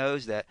program. She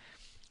knows that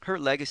her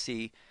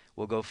legacy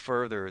will go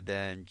further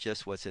than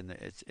just what's in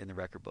the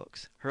record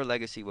books. Her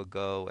legacy will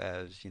go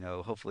as, you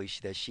know, hopefully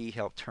that she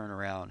helped turn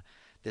around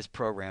this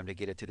program to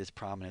get it to this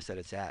prominence that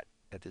it's at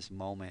this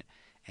moment.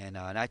 And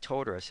I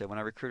told her, I said, when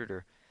I recruited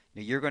her,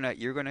 you know,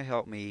 you're gonna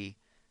help me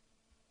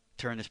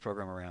turn this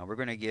program around. We're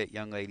gonna get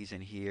young ladies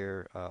in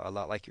here, a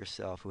lot like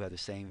yourself, who have the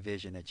same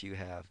vision that you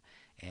have.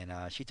 And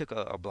she took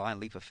a blind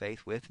leap of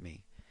faith with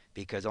me,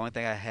 because the only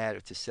thing I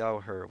had to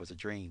sell her was a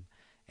dream.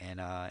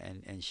 And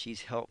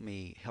she's helped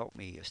me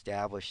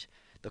establish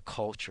the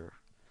culture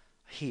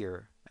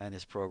here in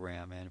this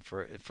program. And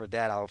for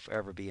that, I'll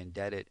forever be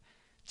indebted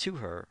to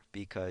her,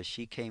 because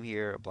she came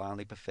here a blind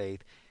leap of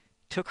faith.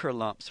 Took her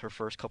lumps her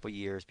first couple of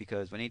years,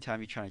 because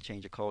anytime you're trying to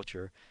change a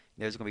culture,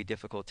 there's going to be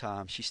difficult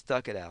times. She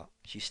stuck it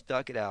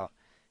out,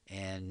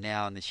 and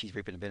now she's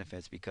reaping the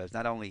benefits, because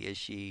not only is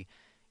she,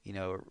 you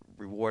know,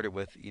 rewarded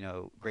with, you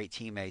know, great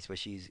teammates, but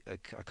she's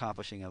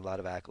accomplishing a lot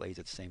of accolades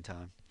at the same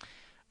time.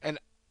 And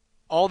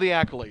all the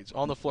accolades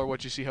on the floor,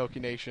 what you see, Hokie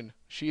Nation,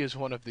 she is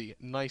one of the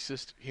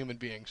nicest human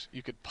beings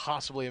you could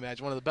possibly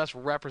imagine, one of the best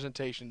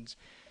representations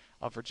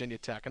of Virginia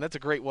Tech. And that's a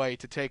great way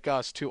to take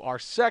us to our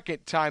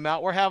second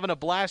timeout. We're having a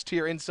blast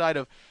here inside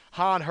of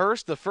Han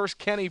Hurst, the first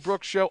Kenny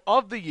Brooks show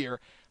of the year,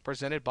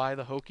 presented by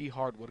the Hokie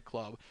Hardwood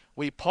Club.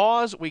 We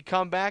pause, we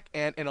come back,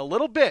 and in a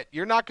little bit,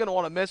 you're not going to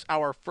want to miss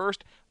our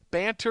first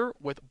Banter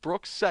with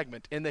Brooks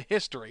segment in the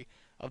history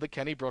of the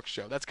Kenny Brooks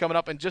Show. That's coming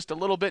up in just a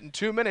little bit. In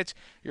 2 minutes,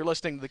 you're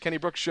listening to the Kenny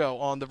Brooks Show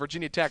on the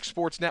Virginia Tech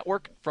Sports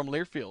Network from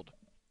Learfield.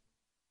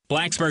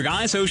 Blacksburg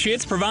Eye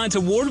Associates provides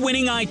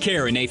award-winning eye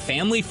care in a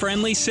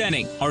family-friendly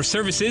setting. Our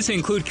services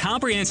include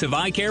comprehensive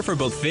eye care for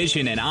both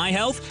vision and eye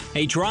health,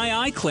 a dry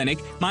eye clinic,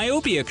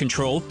 myopia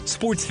control,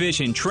 sports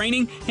vision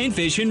training, and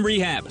vision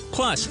rehab.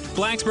 Plus,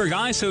 Blacksburg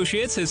Eye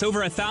Associates has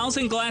over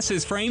 1,000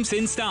 glasses frames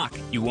in stock.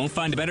 You won't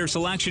find a better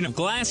selection of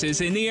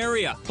glasses in the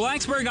area.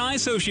 Blacksburg Eye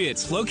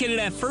Associates, located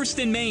at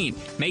 1st and Main.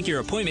 Make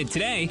your appointment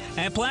today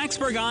at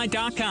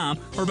blacksburgeye.com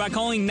or by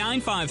calling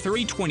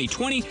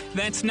 953-2020.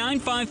 That's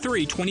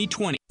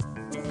 953-2020.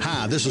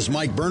 Hi, this is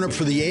Mike Burnop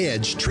for The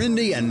Edge,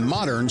 trendy and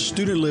modern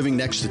student living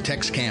next to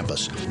Tech's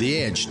campus.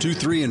 The Edge, 2,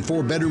 3, and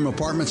 4 bedroom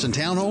apartments and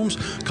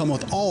townhomes come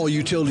with all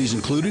utilities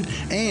included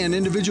and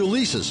individual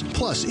leases.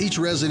 Plus, each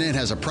resident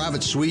has a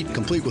private suite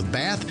complete with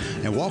bath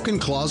and walk-in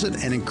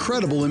closet and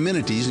incredible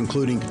amenities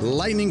including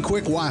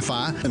lightning-quick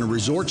Wi-Fi and a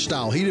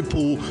resort-style heated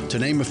pool, to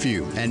name a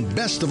few. And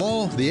best of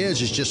all, The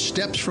Edge is just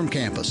steps from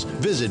campus.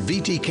 Visit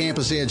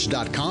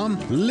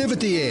vtcampusedge.com. Live at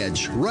The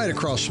Edge, right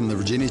across from the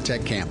Virginia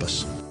Tech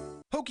campus.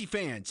 Hokie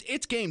fans,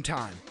 it's game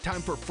time.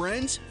 Time for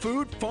friends,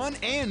 food, fun,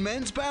 and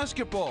men's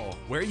basketball.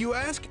 Where, you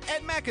ask?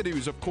 At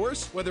McAdoo's, of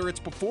course. Whether it's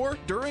before,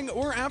 during,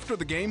 or after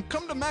the game,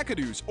 come to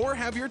McAdoo's or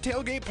have your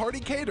tailgate party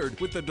catered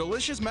with the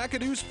delicious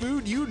McAdoo's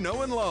food you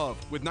know and love.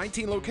 With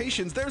 19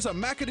 locations, there's a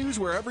McAdoo's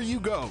wherever you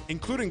go,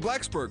 including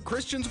Blacksburg,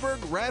 Christiansburg,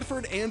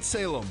 Radford, and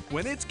Salem.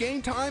 When it's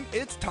game time,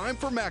 it's time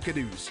for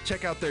McAdoo's.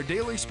 Check out their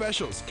daily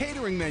specials,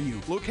 catering menu,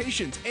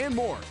 locations, and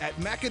more at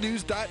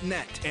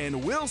McAdoo's.net.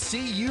 And we'll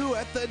see you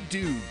at the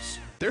Doos.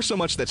 There's so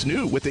much that's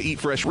new with the Eat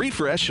Fresh, Read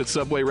Fresh at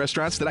Subway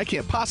restaurants that I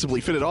can't possibly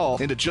fit it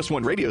all into just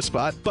one radio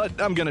spot, but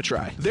I'm gonna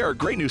try. There are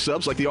great new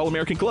subs like the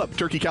All-American Club,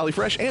 Turkey Cali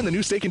Fresh, and the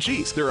new Steak and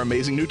Cheese. There are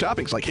amazing new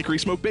toppings like hickory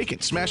smoked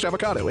bacon, smashed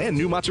avocado, and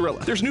new mozzarella.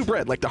 There's new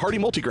bread like the Hearty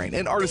Multigrain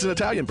and Artisan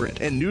Italian bread,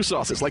 and new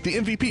sauces like the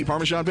MVP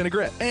Parmesan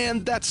Vinaigrette.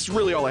 And that's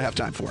really all I have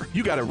time for.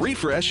 You gotta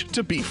refresh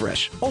to be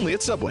fresh. Only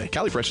at Subway.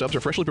 Cali Fresh subs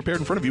are freshly prepared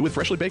in front of you with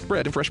freshly baked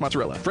bread and fresh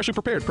mozzarella. Freshly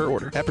prepared per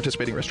order at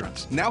participating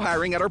restaurants. Now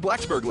hiring at our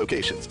Blacksburg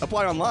locations.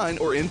 Apply online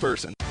or in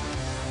person.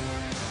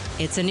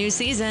 It's a new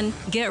season.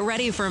 Get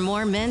ready for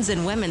more men's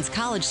and women's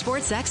college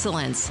sports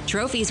excellence.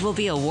 Trophies will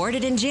be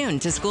awarded in June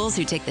to schools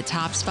who take the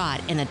top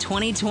spot in the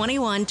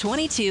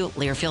 2021-22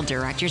 Learfield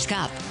Directors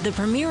Cup. The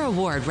premier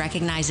award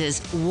recognizes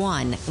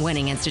one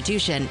winning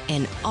institution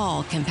in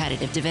all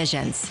competitive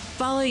divisions.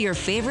 Follow your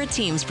favorite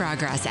team's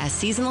progress as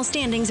seasonal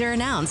standings are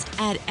announced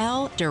at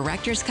L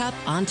Directors Cup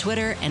on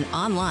Twitter and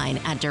online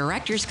at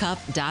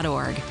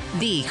directorscup.org.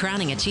 The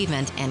crowning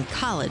achievement in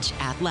college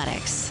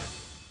athletics.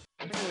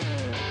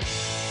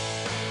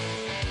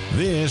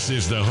 This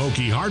is the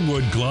Hokie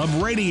Hardwood Club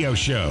radio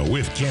show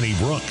with Kenny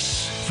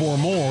Brooks. For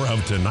more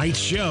of tonight's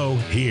show,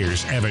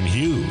 here's Evan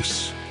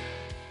Hughes.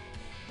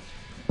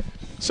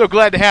 So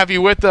glad to have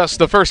you with us.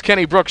 The first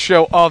Kenny Brooks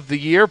Show of the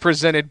year,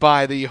 presented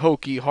by the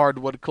Hokie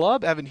Hardwood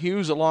Club. Evan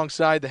Hughes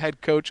alongside the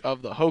head coach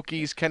of the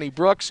Hokies, Kenny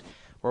Brooks.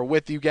 We're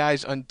with you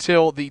guys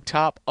until the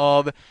top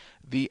of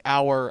the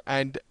hour.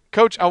 And,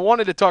 Coach, I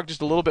wanted to talk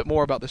just a little bit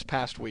more about this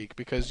past week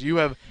because you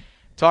have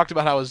talked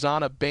about how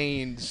Azana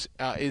Baines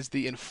is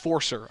the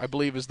enforcer, I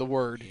believe is the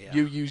word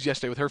you used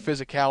yesterday with her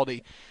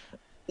physicality.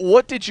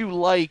 What did you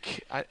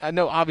like? I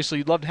know obviously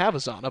you'd love to have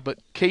Azana, but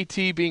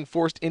KT being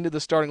forced into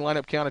the starting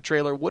lineup, Kiana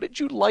Traylor, what did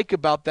you like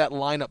about that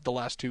lineup the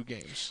last two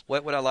games?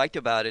 What I liked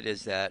about it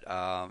is that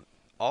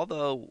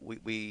although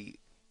we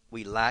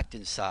lacked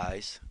in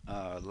size,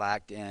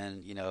 lacked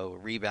in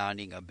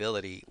rebounding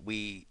ability,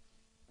 we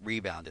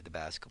rebounded the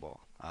basketball.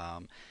 I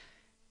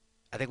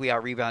think we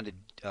out-rebounded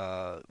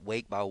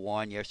Wake by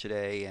 1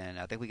 yesterday, and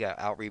I think we got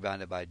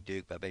out-rebounded by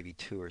Duke by maybe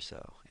 2 or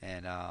so.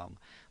 And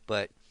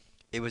but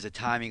it was the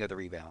timing of the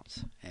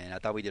rebounds, and I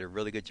thought we did a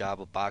really good job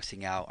of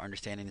boxing out,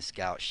 understanding the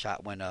scout.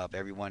 Shot went up.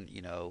 Everyone,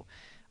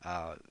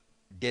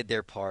 did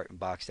their part and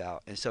boxed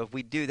out. And so if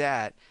we do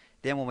that,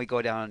 then when we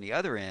go down on the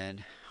other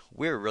end,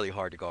 we're really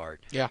hard to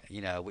guard. Yeah.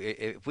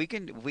 If we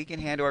can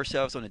handle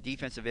ourselves on the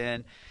defensive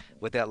end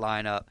with that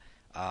lineup,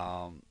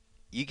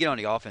 you get on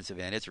the offensive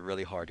end, it's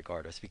really hard to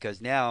guard us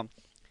because now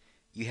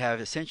you have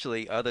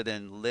essentially, other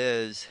than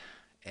Liz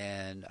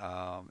and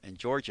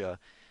Georgia,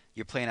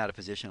 you're playing out of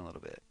position a little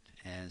bit.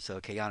 And so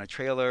Kiana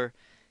Traylor,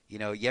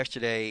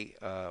 yesterday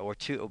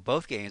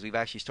both games, we've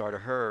actually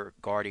started her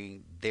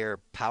guarding their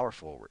power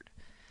forward.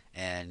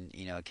 And,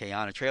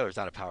 Kiana Traylor is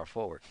not a power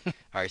forward. All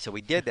right, so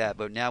we did that,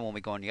 but now when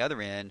we go on the other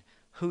end,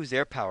 who's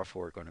their power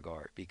forward going to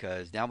guard?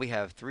 Because now we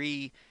have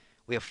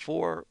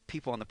 4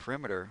 people on the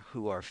perimeter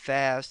who are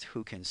fast,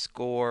 who can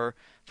score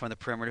from the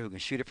perimeter, who can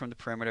shoot it from the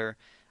perimeter.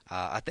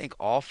 I think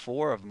all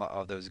 4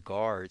 of those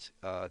guards,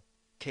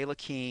 Kayla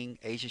King,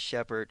 Asia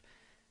Shepherd,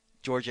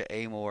 Georgia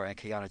Amore, and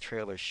Kiana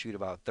Traylor shoot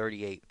about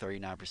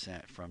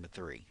 38-39% from the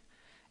 3.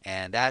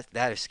 And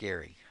that is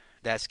scary.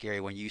 That's scary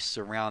when you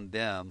surround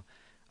them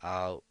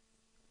on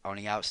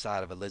the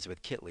outside of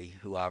Elizabeth Kitley,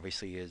 who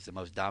obviously is the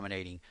most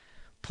dominating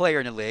player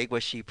in the league,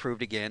 which she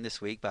proved again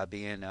this week by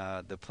being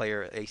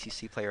the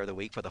ACC Player of the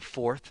Week for the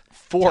fourth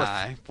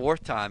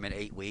time in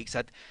 8 weeks.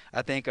 I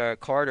think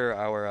Carter,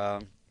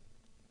 our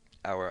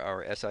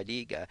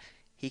SID guy,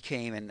 he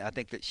came, and I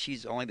think that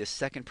she's only the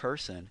second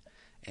person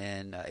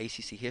in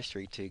ACC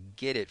history to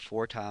get it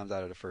 4 times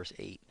out of the first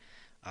 8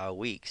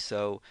 weeks.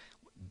 So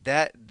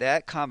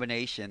that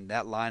combination,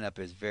 that lineup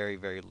is very,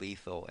 very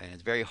lethal, and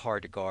it's very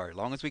hard to guard. As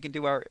long as we can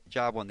do our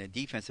job on the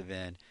defensive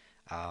end,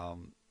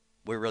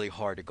 we're really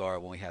hard to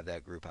guard when we have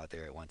that group out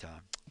there at one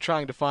time.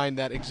 Trying to find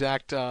that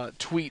exact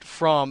tweet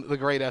from the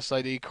great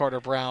SID,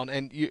 Carter Brown.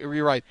 And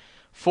you're right,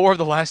 4 of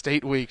the last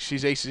 8 weeks,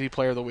 she's ACC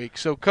Player of the Week.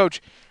 So,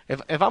 Coach,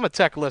 if I'm a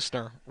Tech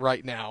listener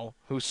right now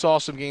who saw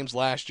some games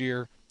last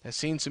year, has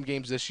seen some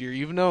games this year,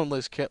 you've known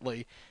Liz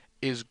Kitley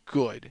is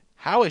good.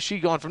 How has she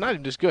gone from not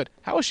even just good,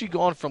 how has she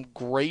gone from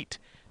great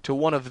to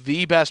one of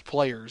the best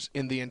players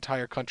in the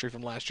entire country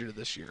from last year to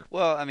this year?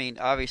 Well, I mean,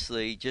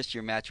 obviously, just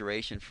your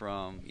maturation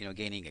from,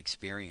 gaining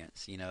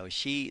experience.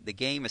 The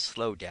game has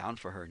slowed down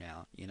for her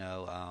now.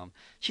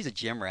 She's a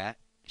gym rat.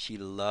 She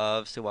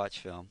loves to watch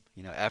film.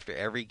 After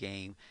every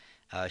game,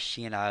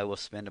 she and I will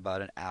spend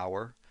about an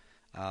hour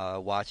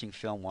watching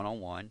film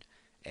one-on-one.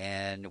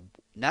 And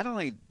not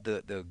only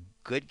the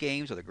good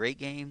games or the great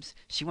games,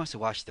 she wants to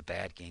watch the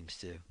bad games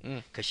too,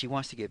 because she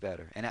wants to get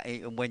better.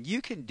 And when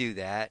you can do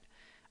that,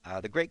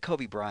 the great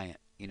Kobe Bryant,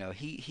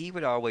 he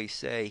would always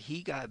say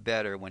he got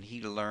better when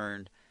he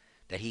learned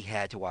that he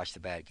had to watch the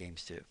bad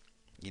games too.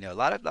 A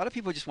lot of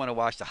people just want to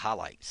watch the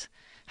highlights.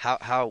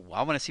 How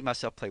I want to see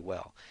myself play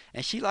well,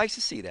 and she likes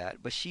to see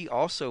that, but she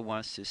also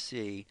wants to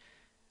see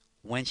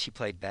when she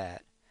played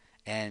bad.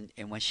 And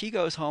when she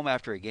goes home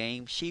after a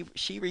game, she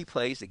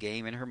replays the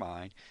game in her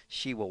mind.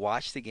 She will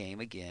watch the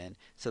game again.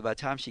 So by the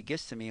time she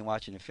gets to me and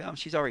watching the film,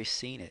 she's already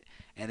seen it.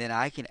 And then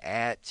I can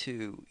add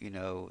to,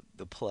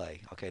 the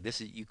play. Okay,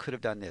 you could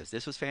have done this.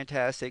 This was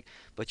fantastic,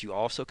 but you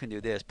also can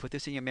do this. Put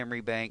this in your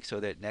memory bank so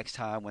that next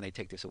time when they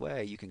take this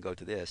away, you can go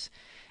to this.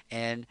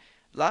 And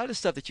a lot of the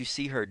stuff that you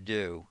see her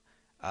do,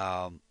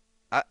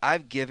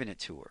 I've given it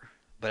to her.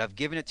 But I've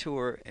given it to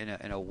her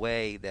in a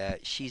way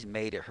that she's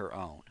made it her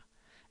own.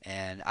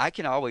 And I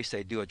can always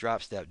say, do a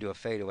drop step, do a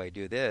fadeaway,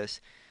 do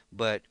this.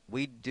 But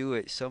we do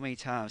it so many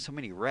times, so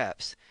many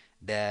reps,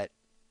 that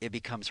it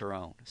becomes her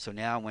own. So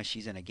now when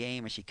she's in a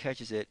game and she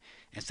catches it,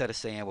 instead of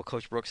saying, well,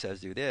 Coach Brooks says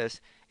do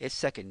this, it's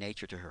second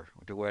nature to her,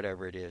 to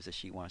whatever it is that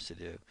she wants to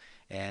do.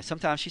 And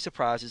sometimes she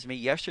surprises me.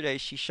 Yesterday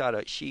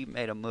she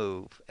made a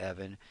move,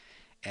 Evan,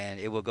 and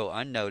it will go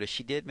unnoticed.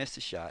 She did miss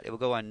the shot. It will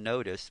go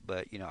unnoticed,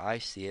 but I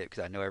see it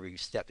because I know every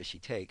step that she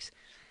takes.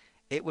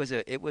 It was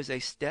a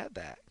step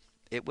back.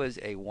 It was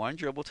a one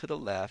dribble to the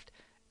left,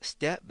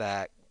 step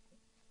back,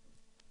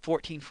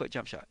 14-foot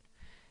jump shot.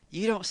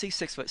 You don't see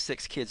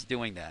 6'6" kids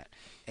doing that.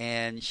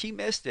 And she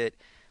missed it,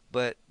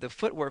 but the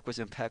footwork was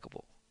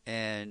impeccable.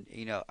 And,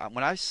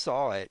 when I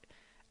saw it,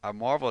 I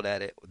marveled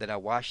at it. Then I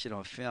watched it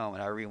on film,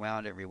 and I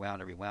rewound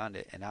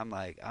it, and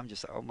I'm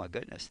just, oh my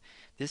goodness,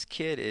 this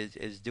kid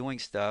is doing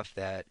stuff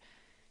that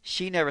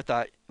she never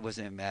thought was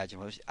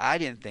imaginable. I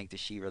didn't think that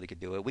she really could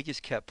do it. We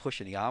just kept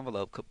pushing the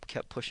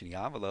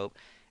envelope,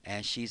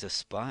 and she's a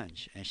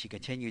sponge, and she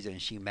continues it,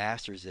 and she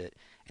masters it.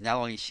 And not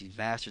only she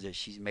masters it,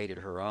 she's made it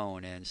her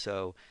own. And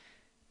so,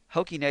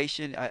 Hokie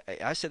Nation,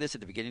 I said this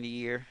at the beginning of the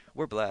year,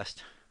 we're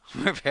blessed.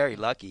 We're very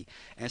lucky.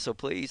 And so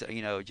please,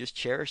 just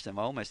cherish the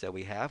moments that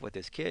we have with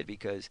this kid,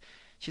 because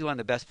she's one of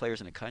the best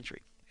players in the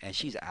country, and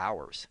she's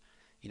ours.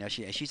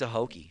 She's a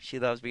Hokie. She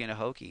loves being a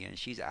Hokie, and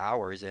she's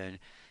ours. And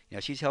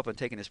she's helping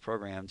taking this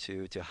program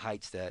to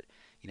heights that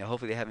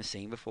hopefully they haven't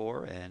seen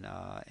before.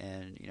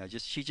 And you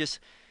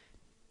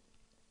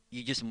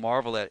just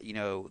marvel at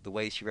the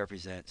way she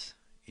represents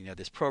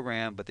this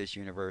program, but this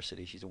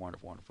university. She's a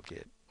wonderful, wonderful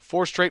kid.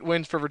 4 straight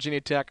wins for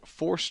Virginia Tech,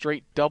 4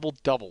 straight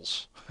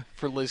double-doubles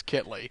for Liz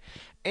Kitley.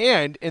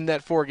 And in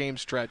that 4-game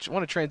stretch, I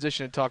want to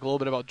transition and talk a little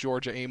bit about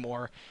Georgia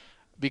Amoore,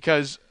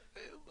 because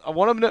I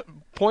want to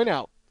point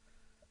out,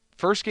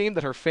 first game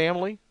that her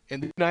family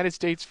in the United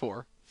States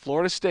for,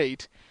 Florida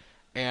State,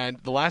 and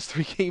the last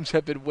 3 games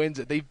have been wins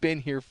that they've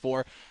been here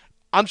for.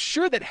 I'm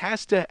sure that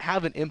has to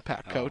have an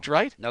impact, Coach,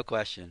 right? No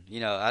question.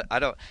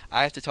 I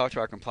have to talk to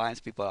our compliance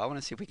people. I want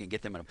to see if we can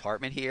get them an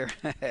apartment here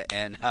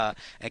and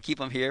keep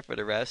them here for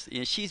the rest.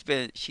 She's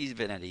been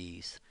at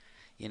ease,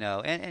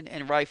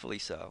 and rightfully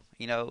so.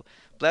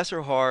 Bless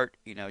her heart.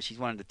 She's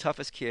one of the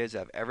toughest kids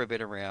I've ever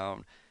been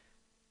around,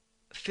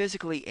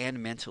 physically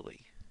and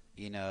mentally.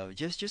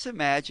 Just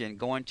imagine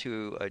going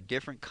to a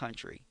different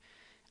country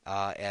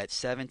at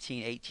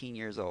 17, 18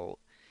 years old.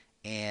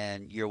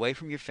 And you're away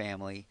from your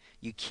family,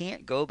 you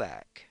can't go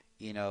back,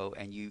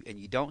 and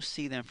you don't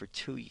see them for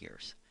 2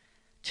 years.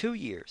 2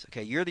 years,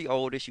 okay? You're the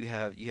oldest. You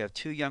have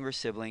 2 younger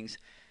siblings.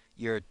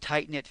 You're a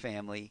tight-knit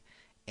family,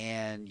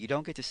 and you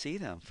don't get to see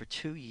them for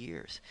 2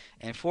 years.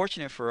 And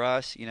fortunate for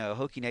us,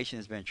 Hokie Nation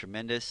has been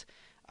tremendous.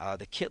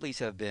 The Kitleys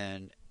have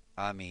been,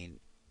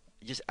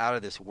 just out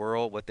of this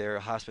world with their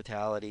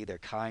hospitality, their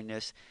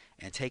kindness,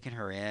 and taking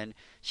her in.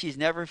 She's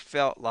never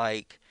felt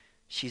like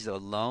she's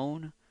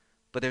alone.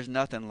 But there's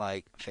nothing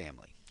like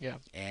family. Yeah.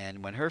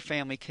 And when her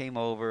family came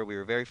over, we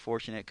were very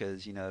fortunate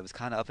because, it was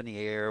kind of up in the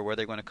air where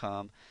they're going to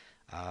come.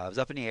 It was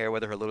up in the air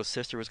whether her little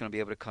sister was going to be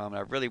able to come. And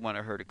I really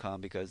wanted her to come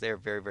because they're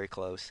very, very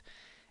close.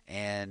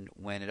 And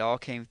when it all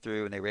came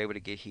through and they were able to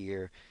get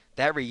here,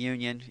 that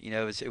reunion,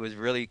 it was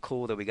really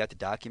cool that we got to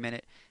document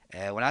it.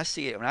 And when I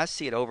see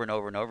it over and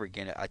over and over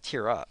again, I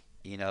tear up,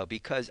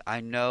 because I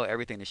know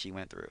everything that she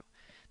went through,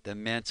 the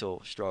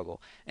mental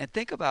struggle. And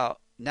think about,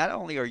 not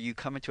only are you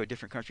coming to a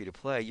different country to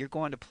play, you're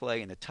going to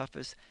play in the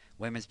toughest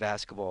women's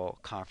basketball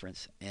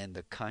conference in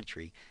the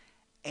country,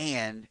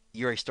 and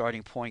you're a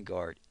starting point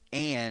guard,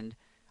 and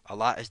a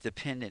lot is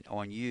dependent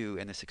on you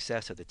and the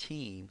success of the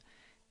team.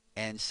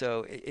 And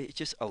so it's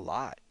just a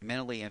lot,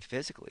 mentally and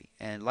physically.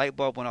 And light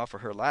bulb went off for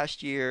her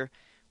last year.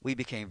 We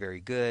became very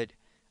good.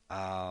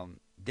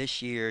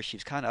 This year, she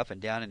was kind of up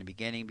and down in the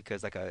beginning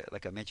because, like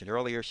I mentioned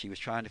earlier, she was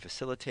trying to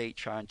facilitate,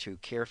 trying to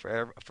care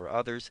for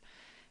others.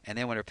 And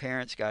then when her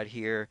parents got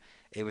here,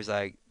 it was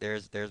like,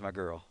 there's my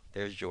girl.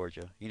 There's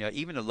Georgia.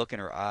 Even the look in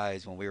her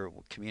eyes when we were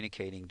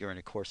communicating during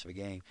the course of a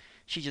game,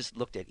 she just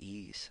looked at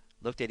ease,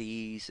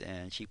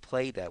 and she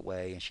played that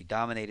way, and she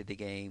dominated the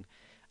game.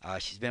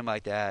 She's been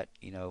like that,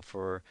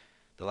 for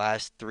the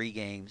last 3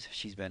 games.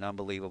 She's been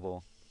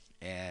unbelievable.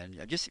 And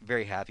I'm just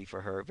very happy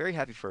for her, very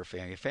happy for her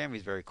family. Her family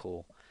is very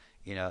cool.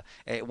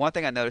 And one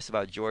thing I noticed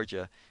about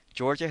Georgia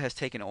has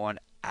taken on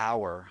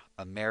our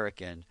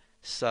American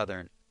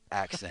Southern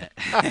accent,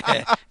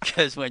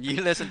 because when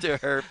you listen to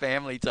her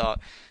family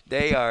talk,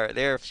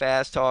 they're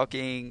fast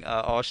talking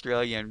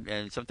Australian,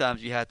 and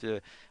sometimes you have to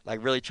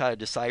really try to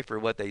decipher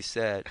what they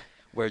said,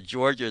 where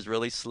Georgia is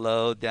really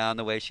slowed down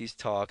the way she's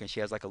talking. She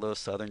has like a little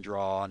Southern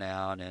drawl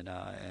now,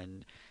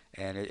 and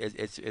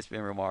it's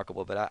been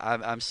remarkable. But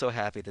I'm so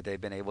happy that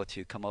they've been able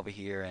to come over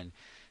here and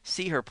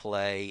see her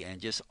play and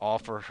just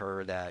offer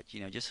her that,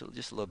 just a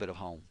little bit of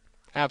home.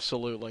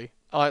 Absolutely.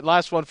 All right,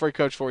 last one for you,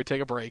 Coach, before we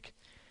take a break.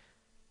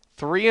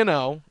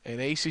 3-0 in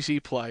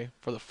ACC play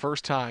for the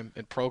first time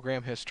in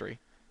program history.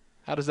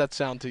 How does that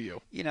sound to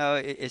you?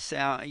 It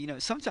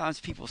sounds.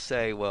 Sometimes people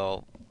say,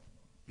 well,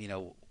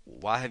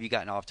 why have you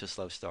gotten off to a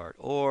slow start?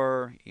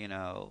 Or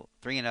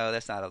 3-0,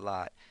 that's not a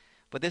lot.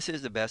 But this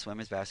is the best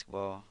women's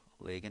basketball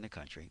league in the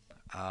country.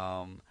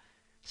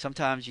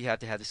 Sometimes you have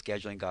to have the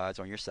scheduling gods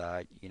on your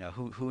side.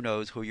 Who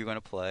knows who you're going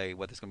to play,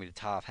 whether it's going to be the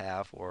top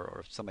half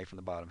or somebody from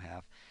the bottom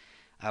half.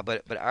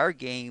 But our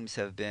games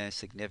have been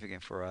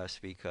significant for us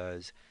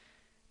because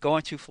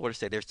going to Florida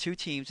State, there's 2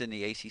 teams in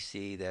the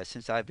ACC that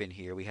since I've been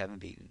here we haven't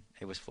beaten.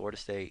 It was Florida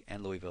State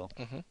and Louisville.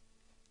 Mm-hmm.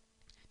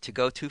 To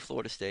go to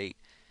Florida State,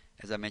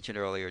 as I mentioned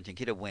earlier, to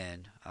get a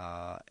win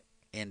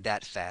in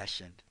that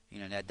fashion,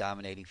 in that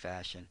dominating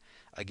fashion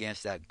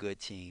against that good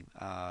team,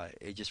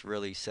 it just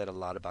really said a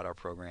lot about our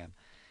program.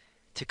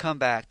 To come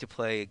back to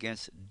play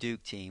against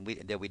Duke team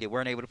that we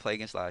weren't able to play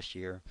against last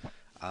year,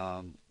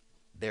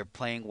 they're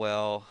playing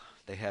well.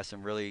 They had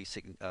some really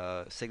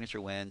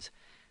signature wins,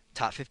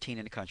 top 15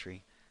 in the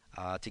country.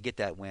 To get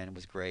that win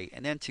was great.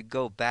 And then to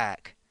go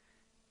back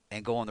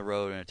and go on the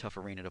road in a tough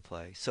arena to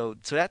play. So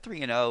that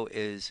 3-0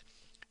 is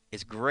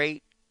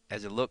great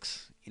as it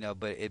looks,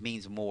 but it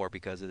means more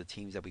because of the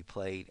teams that we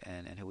played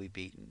and who we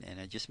beaten. And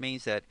it just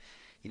means that,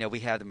 we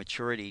have the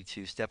maturity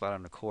to step out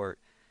on the court.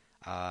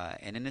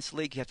 And in this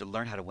league, you have to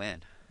learn how to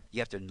win. You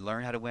have to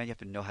learn how to win. You have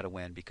to know how to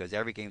win because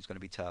every game is going to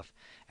be tough.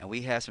 And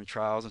we had some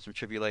trials and some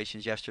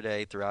tribulations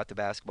yesterday throughout the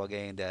basketball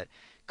game that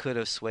could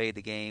have swayed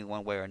the game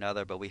one way or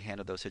another, but we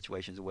handled those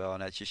situations well,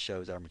 and that just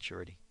shows our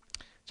maturity.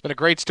 It's been a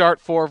great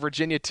start for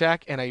Virginia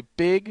Tech and a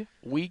big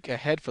week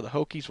ahead for the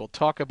Hokies. We'll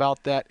talk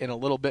about that in a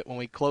little bit when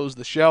we close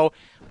the show.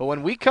 But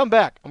when we come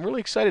back, I'm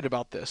really excited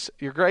about this.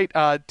 You're great.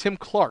 Tim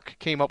Clark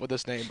came up with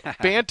this name.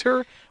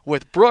 Banter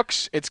with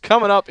Brooks. It's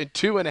coming up in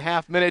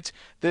 2.5 minutes.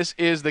 This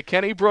is the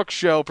Kenny Brooks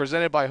Show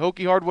presented by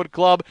Hokie Hardwood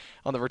Club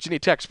on the Virginia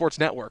Tech Sports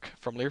Network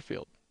from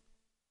Learfield.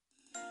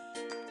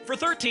 For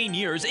 13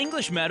 years,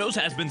 English Meadows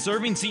has been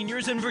serving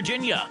seniors in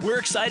Virginia. We're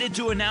excited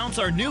to announce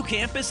our new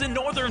campus in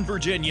Northern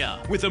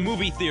Virginia. With a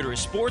movie theater,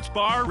 sports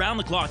bar,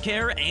 round-the-clock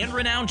care, and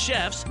renowned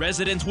chefs,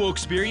 residents will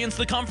experience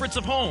the comforts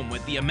of home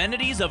with the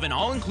amenities of an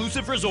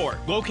all-inclusive resort.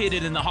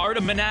 Located in the heart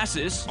of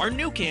Manassas, our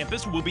new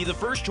campus will be the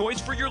first choice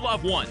for your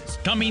loved ones.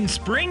 Coming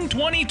spring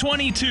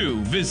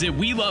 2022, visit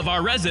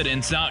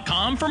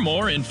WeLoveOurResidents.com for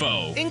more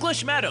info.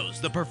 English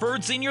Meadows, the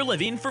preferred senior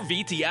living for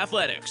VT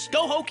Athletics.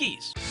 Go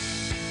Hokies!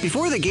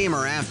 Before the game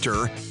or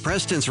after,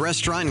 Preston's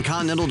Restaurant and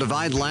Continental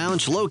Divide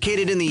Lounge,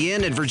 located in the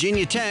Inn at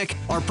Virginia Tech,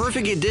 are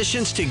perfect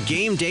additions to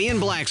game day in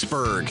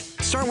Blacksburg.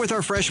 Start with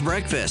our fresh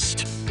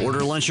breakfast.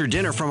 Order lunch or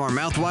dinner from our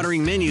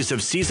mouthwatering menus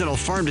of seasonal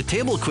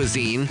farm-to-table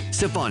cuisine,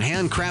 sip on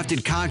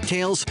handcrafted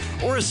cocktails,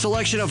 or a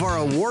selection of our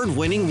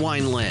award-winning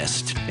wine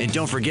list. And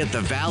don't forget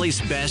the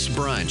Valley's best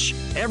brunch,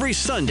 every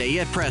Sunday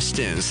at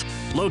Preston's,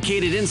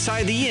 located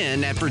inside the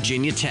Inn at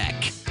Virginia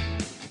Tech.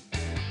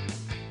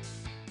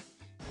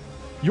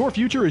 Your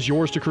future is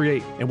yours to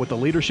create, and with the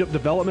leadership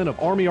development of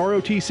Army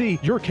ROTC,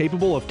 you're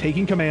capable of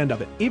taking command of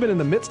it. Even in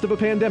the midst of a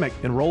pandemic,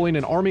 enrolling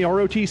in Army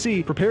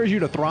ROTC prepares you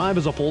to thrive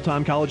as a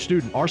full-time college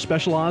student. Our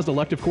specialized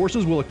elective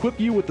courses will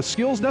equip you with the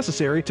skills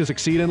necessary to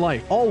succeed in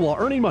life, all while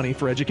earning money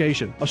for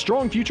education. A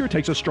strong future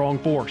takes a strong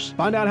force.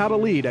 Find out how to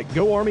lead at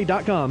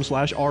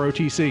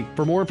goarmy.com/ROTC.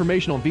 For more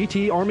information on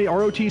VT Army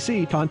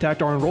ROTC,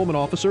 contact our enrollment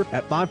officer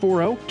at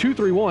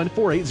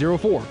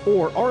 540-231-4804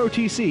 or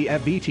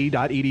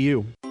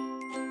rotc@vt.edu.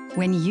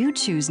 When you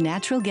choose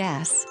natural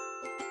gas,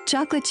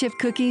 chocolate chip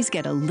cookies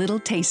get a little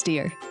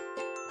tastier.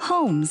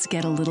 Homes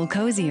get a little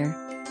cozier.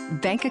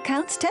 Bank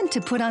accounts tend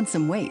to put on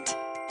some weight.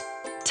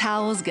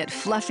 Towels get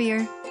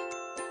fluffier.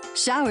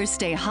 Showers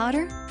stay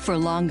hotter for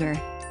longer.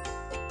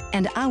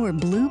 And our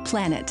blue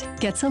planet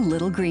gets a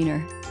little greener.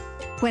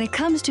 When it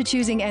comes to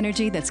choosing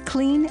energy that's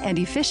clean and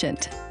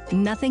efficient,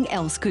 nothing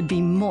else could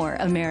be more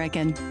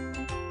American.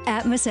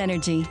 Atmos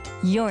Energy,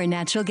 your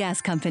natural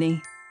gas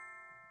company.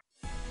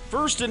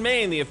 First in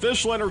Maine, the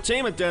official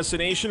entertainment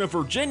destination of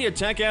Virginia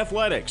Tech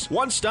Athletics.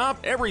 One stop,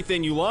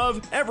 everything you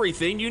love,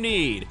 everything you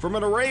need. From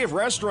an array of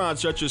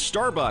restaurants such as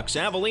Starbucks,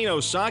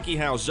 Avellino's, Sake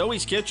House,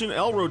 Zoe's Kitchen,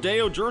 El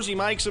Rodeo, Jersey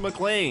Mike's, and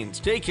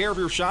McLean's. Take care of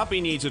your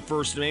shopping needs at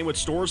First in Maine with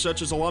stores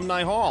such as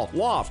Alumni Hall,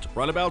 Loft,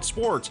 Runabout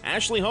Sports,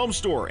 Ashley Home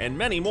Store, and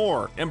many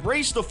more.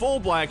 Embrace the full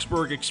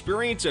Blacksburg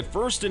experience at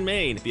First in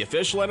Maine, the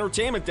official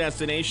entertainment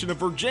destination of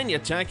Virginia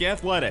Tech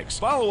Athletics.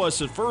 Follow us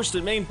at First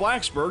in Maine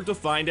Blacksburg to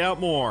find out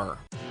more.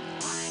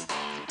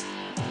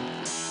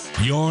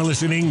 You're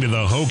listening to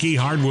the Hokie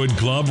Hardwood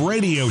Club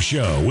radio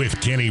show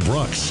with Kenny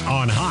Brooks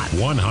on Hot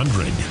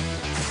 100.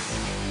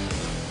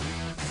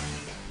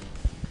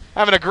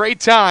 Having a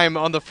great time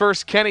on the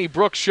first Kenny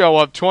Brooks Show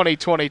of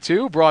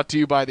 2022, brought to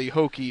you by the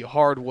Hokie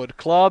Hardwood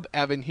Club.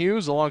 Evan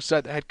Hughes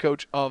alongside the head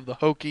coach of the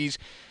Hokies,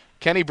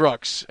 Kenny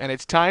Brooks. And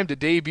it's time to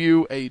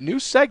debut a new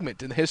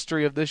segment in the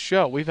history of this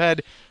show. We've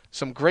had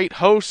some great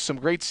hosts, some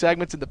great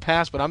segments in the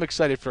past, but I'm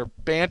excited for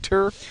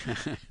Banter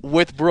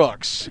with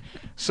Brooks.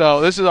 So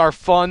this is our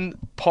fun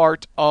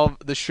part of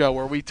the show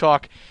where we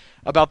talk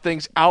about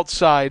things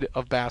outside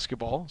of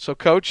basketball. So,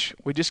 Coach,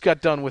 we just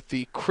got done with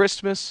the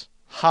Christmas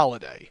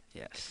holiday.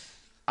 Yes.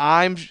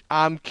 I'm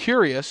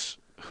curious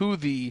who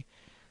the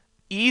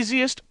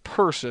easiest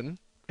person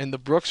in the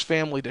Brooks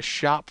family to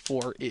shop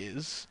for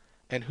is,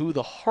 and who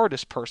the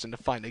hardest person to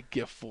find a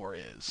gift for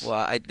is.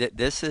 Well,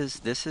 this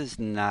is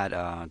not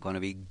going to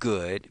be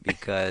good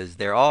because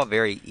they're all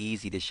very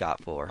easy to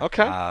shop for.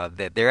 Okay.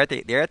 They're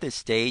at the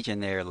stage in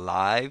their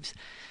lives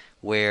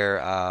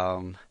where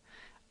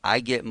I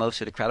get most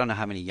of the credit. I don't know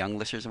how many young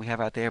listeners we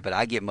have out there, but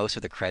I get most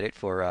of the credit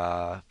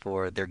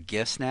for their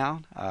gifts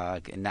now.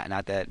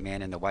 Not that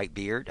man in the white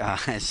beard.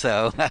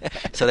 So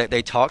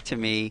they talk to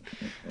me.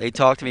 They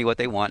talk to me what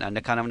they want. I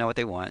kind of know what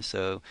they want.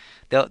 So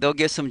they'll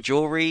get some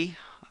jewelry.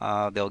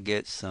 They'll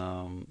get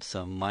some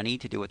money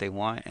to do what they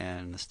want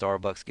and the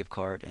Starbucks gift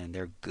card, and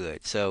they're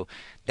good. So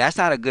that's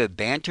not a good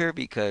banter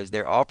because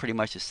they're all pretty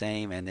much the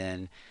same. And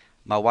then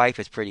my wife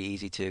is pretty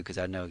easy too because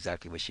I know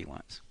exactly what she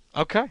wants.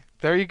 Okay,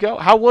 there you go.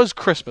 How was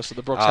Christmas at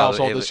the Brooks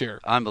household this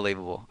year?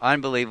 Unbelievable.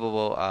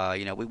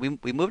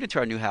 We moved into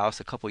our new house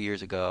a couple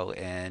years ago,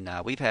 and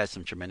we've had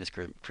some tremendous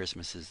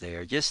Christmases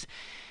there. Just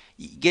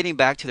getting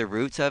back to the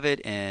roots of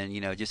it, and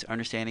just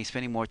understanding,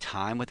 spending more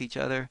time with each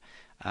other.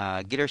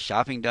 Get our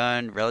shopping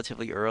done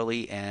relatively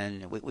early,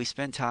 and we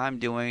spend time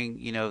doing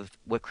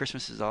what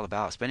Christmas is all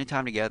about, spending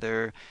time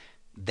together.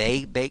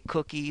 They bake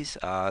cookies.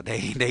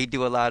 They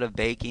do a lot of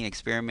baking,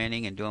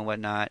 experimenting, and doing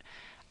whatnot.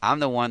 I'm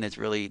the one that's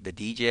really the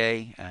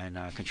DJ and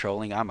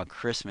controlling. I'm a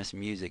Christmas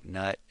music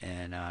nut,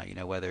 and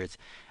whether it's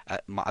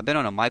I've been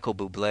on a Michael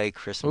Bublé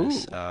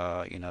Christmas,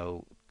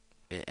 and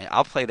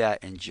I'll play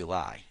that in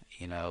July.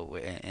 And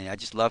I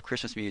just love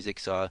Christmas music,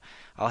 so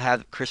I'll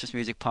have Christmas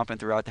music pumping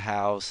throughout the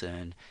house,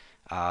 and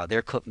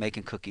they're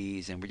making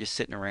cookies, and we're just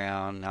sitting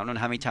around. I don't know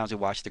how many times we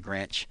watched The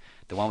Grinch,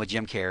 the one with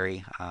Jim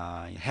Carrey.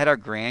 Had our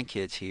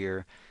grandkids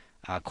here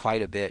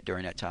quite a bit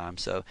during that time,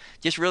 so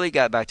just really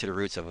got back to the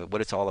roots of it,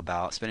 what it's all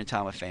about, spending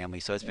time with family.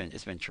 So it's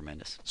been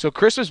tremendous. So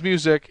Christmas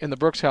music in the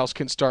Brooks house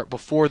can start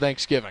before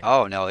Thanksgiving.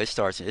 Oh no, it's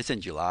in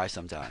July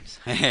sometimes.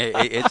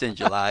 It's in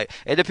July.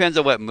 It depends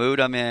on what mood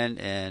I'm in,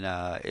 and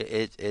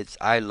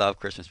I love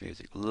Christmas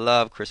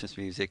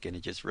music, and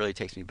it just really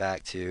takes me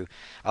back to,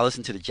 I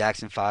listen to the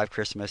Jackson 5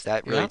 Christmas.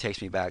 That really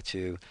takes me back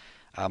to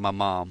my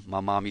mom. My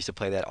mom used to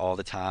play that all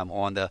the time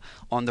on the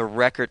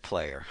record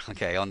player.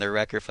 Okay, on the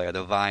record player,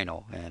 the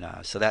vinyl, and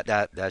so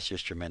that's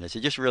just tremendous.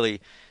 It just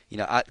really,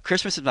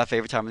 Christmas is my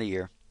favorite time of the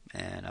year,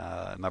 and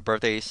my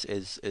birthday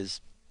is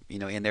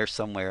in there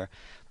somewhere,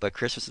 but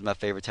Christmas is my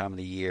favorite time of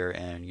the year,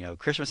 and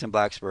Christmas in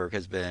Blacksburg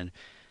has been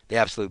the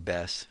absolute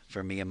best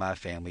for me and my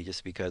family,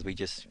 just because we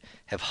just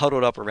have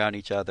huddled up around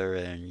each other,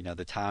 and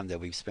the time that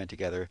we've spent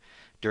together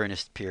during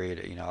this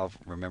period, I'll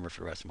remember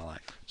for the rest of my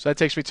life. So that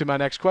takes me to my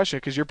next question,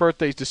 because your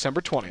birthday is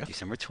December 20th.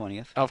 December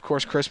 20th. Of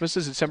course, Christmas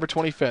is December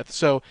 25th.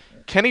 So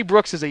Kenny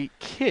Brooks, as a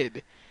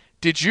kid,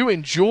 did you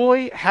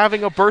enjoy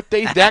having a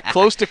birthday that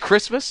close to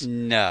Christmas?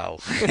 No.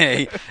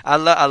 I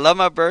love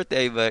my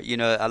birthday, but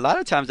a lot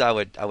of times I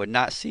would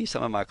not see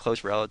some of my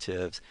close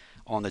relatives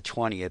on the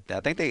 20th. I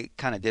think they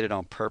kind of did it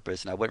on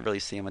purpose, and I wouldn't really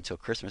see them until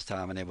Christmas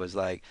time, and it was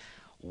like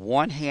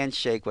one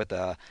handshake with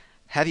a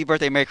Happy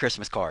Birthday, Merry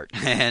Christmas card,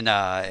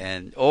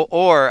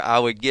 or I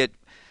would get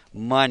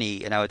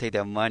money, and I would take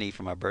that money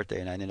for my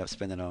birthday, and I ended up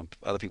spending it on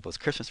other people's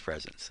Christmas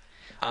presents.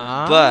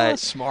 But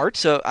smart.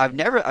 So I've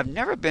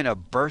never been a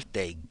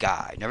birthday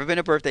guy. Never been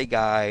a birthday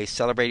guy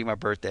celebrating my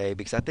birthday,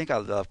 because I think I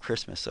love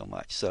Christmas so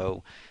much.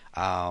 So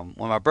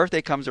when my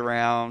birthday comes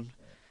around,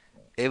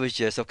 it was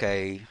just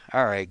okay.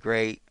 All right,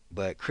 great.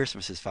 But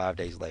Christmas is 5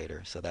 days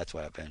later, so that's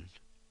what I've been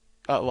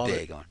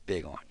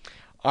big on.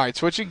 All right,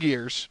 switching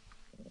gears.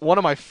 One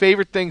of my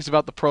favorite things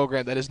about the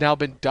program that has now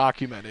been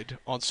documented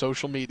on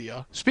social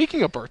media,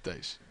 speaking of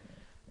birthdays,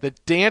 the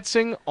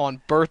dancing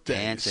on birthdays.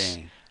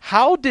 Dancing.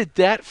 How did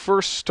that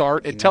first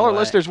start? And tell our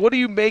listeners, what do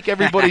you make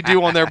everybody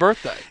do on their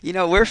birthday?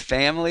 We're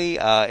family,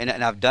 and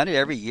I've done it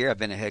every year. I've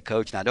been a head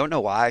coach, and I don't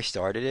know why I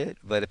started it,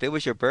 but if it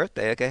was your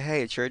birthday, okay,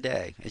 hey, it's your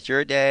day. It's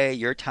your day,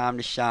 your time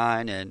to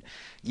shine, and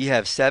you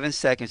have 7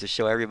 seconds to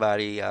show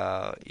everybody,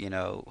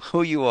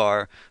 who you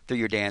are through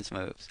your dance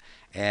moves.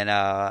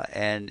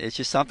 And it's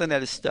just something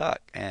that is stuck,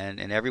 and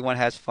everyone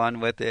has fun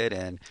with it,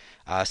 and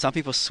some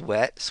people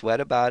sweat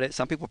about it.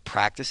 Some people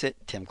practice it.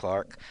 Tim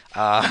Clark,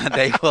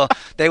 they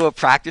will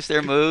practice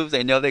their moves.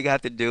 They know they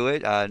got to do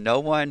it. No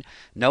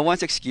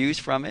one's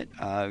excused from it.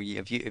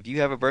 If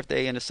you have a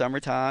birthday in the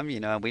summertime,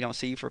 we don't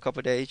see you for a couple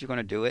of days, you're going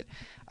to do it.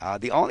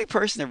 The only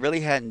person that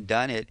really hadn't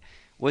done it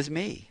was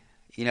me.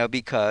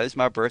 Because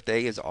my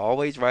birthday is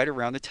always right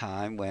around the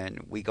time when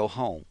we go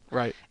home.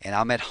 Right. And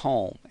I'm at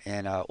home,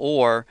 and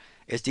or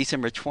it's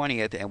December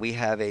 20th, and we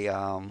have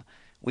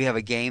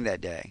a game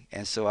that day,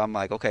 and so I'm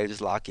like, okay,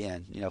 just lock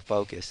in,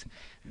 focus.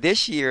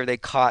 This year they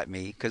caught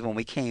me, because when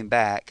we came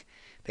back,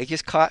 they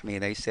just caught me,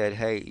 and they said,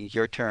 hey, it's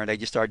your turn. They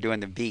just started doing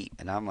the beat,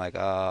 and I'm like,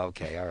 oh,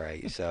 okay, all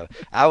right. So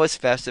I was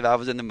festive, I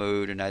was in the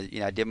mood, and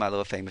I did my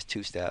little famous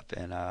two-step,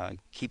 and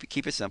keep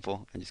it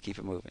simple and just keep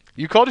it moving.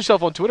 You called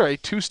yourself on Twitter a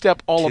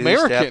two-step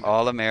All-American. Two-step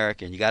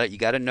All-American. You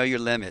got to know your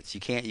limits. You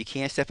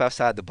can't step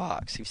outside the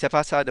box. If you step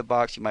outside the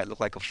box, you might look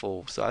like a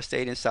fool. So I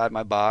stayed inside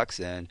my box,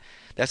 and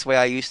that's the way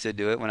I used to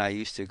do it when I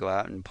used to go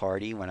out and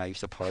party. When I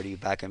used to party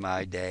back in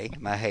my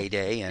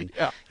heyday, and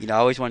I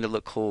always wanted to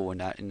look cool and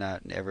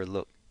not ever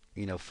look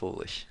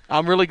foolish.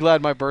 I'm really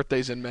glad my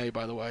birthday's in May,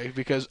 by the way,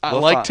 because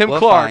Tim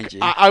Clark,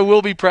 I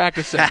will be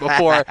practicing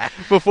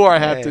before I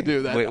have to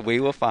do that. We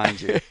will find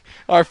you.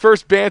 Our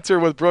first Banter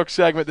with Brooks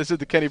segment. This is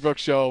the Kenny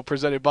Brooks Show,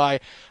 presented by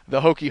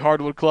the Hokie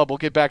Hardwood Club. We'll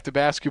get back to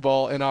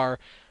basketball in our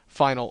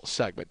final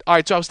segment. All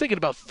right, so I was thinking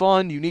about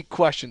fun, unique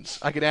questions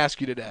I could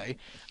ask you today.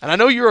 And I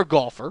know you're a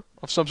golfer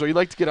of some sort. You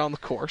like to get on the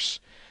course.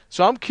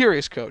 So I'm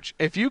curious, Coach,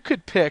 if you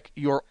could pick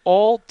your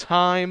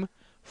all-time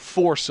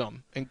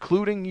foursome,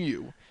 including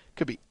you,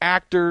 could be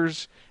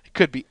actors, it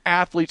could be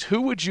athletes.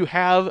 Who would you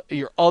have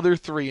your other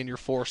three in your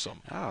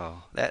foursome?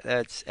 Oh,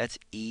 that's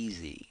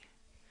easy.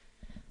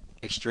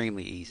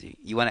 Extremely easy.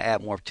 You want to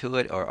add more to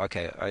it? Or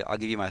okay, I'll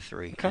give you my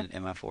three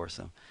in my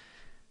foursome.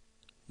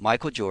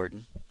 Michael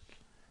Jordan,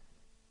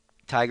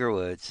 Tiger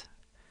Woods,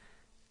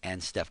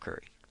 and Steph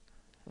Curry.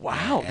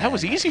 Wow, that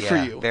was easy for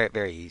you. Very,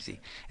 very easy.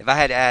 If I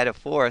had to add a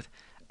fourth,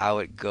 I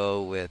would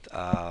go with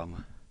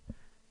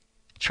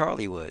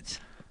Charlie Woods,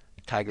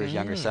 Tiger's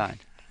younger son.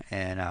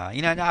 And,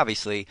 and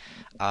obviously,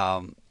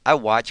 I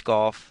watch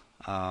golf.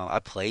 I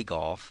play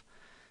golf.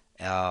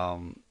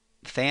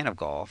 Fan of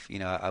golf.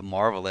 I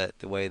marvel at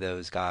the way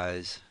those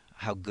guys,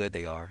 how good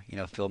they are.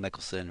 Phil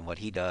Mickelson and what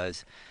he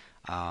does.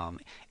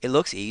 It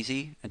looks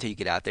easy until you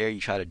get out there. You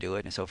try to do it,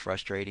 and it's so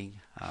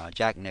frustrating.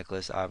 Jack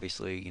Nicklaus,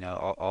 obviously,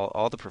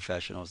 all the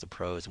professionals, the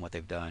pros, and what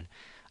they've done.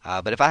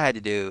 But if I had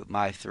to do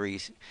my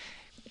threes,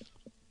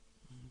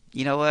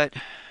 you know what?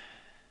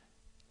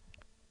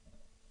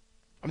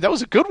 I mean, that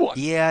was a good one.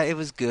 Yeah, it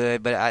was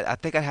good, but I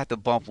think I'd have to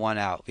bump one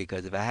out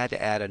because if I had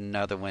to add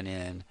another one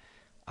in,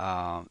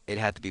 it'd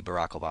have to be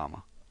Barack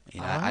Obama.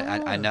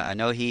 I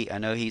know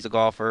he's a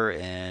golfer,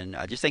 and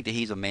I just think that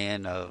he's a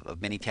man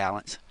of many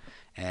talents,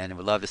 and I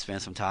would love to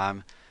spend some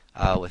time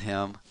with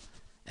him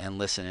and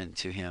listening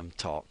to him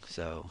talk.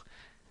 So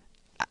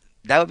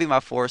that would be my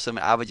foursome.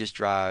 I would just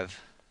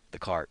drive the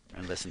cart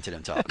and listen to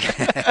them talk.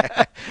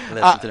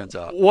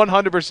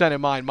 100% in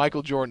mind.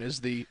 Michael Jordan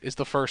is the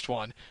first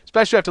one,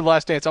 especially after The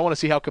Last Dance. I want to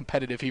see how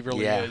competitive he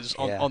really is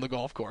on the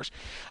golf course.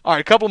 All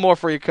right, a couple more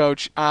for you,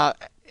 Coach.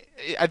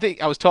 I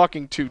think I was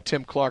talking to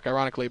Tim Clark,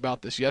 ironically,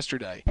 about this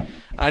yesterday.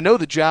 I know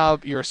the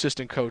job your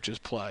assistant coaches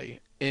play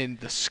in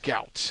the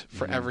scout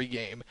for every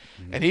game,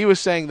 and he was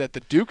saying that the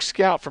Duke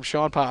scout from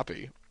Sean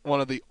Poppy, one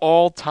of the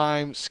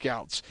all-time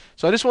scouts.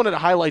 So I just wanted to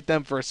highlight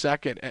them for a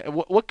second.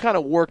 What kind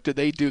of work do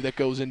they do that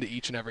goes into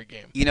each and every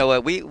game? You know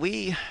what,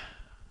 we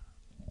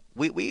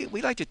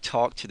like to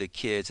talk to the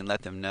kids and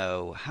let them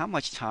know how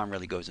much time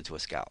really goes into a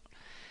scout.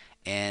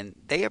 And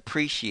they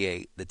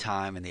appreciate the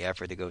time and the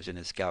effort that goes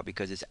into the scout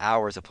because it's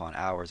hours upon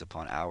hours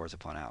upon hours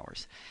upon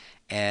hours.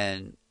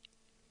 And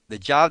the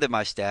job that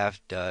my staff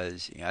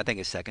does, I think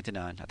is second to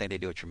none. I think they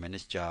do a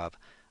tremendous job.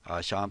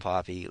 Sean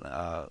Poppy,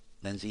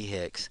 Lindsey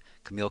Hicks,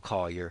 Camille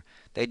Collier,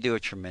 they do a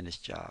tremendous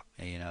job.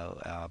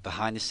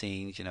 Behind the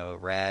scenes,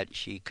 Rad,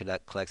 she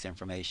collects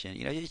information.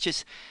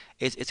 It's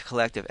a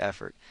collective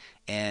effort.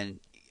 And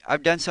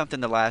I've done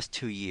something the last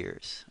 2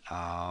 years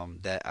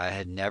that I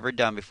had never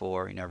done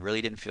before. I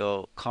really didn't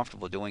feel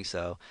comfortable doing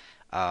so.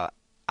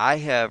 I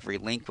have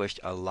relinquished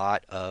a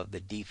lot of the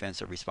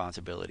defensive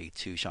responsibility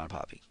to Sean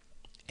Poppy.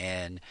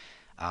 And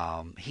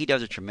he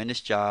does a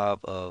tremendous job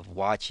of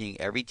watching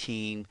every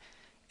team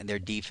and their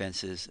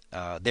defenses,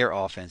 their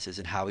offenses,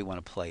 and how we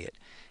want to play it.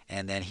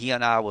 And then he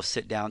and I will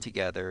sit down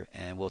together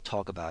and we'll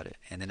talk about it.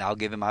 And then I'll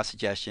give him my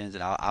suggestions,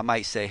 and I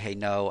might say, hey,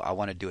 no, I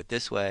want to do it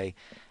this way.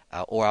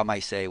 Or I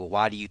might say, well,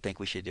 why do you think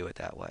we should do it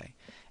that way?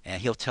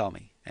 And he'll tell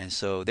me. And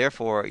so,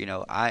 therefore,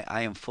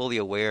 I am fully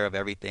aware of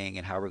everything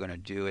and how we're going to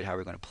do it, how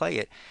we're going to play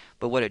it.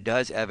 But what it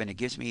does, Evan, it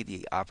gives me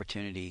the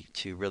opportunity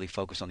to really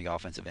focus on the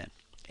offensive end.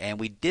 And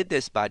we did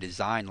this by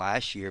design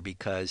last year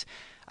because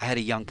I had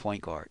a young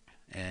point guard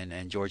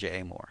in Georgia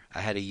Amore.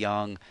 I had a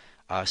young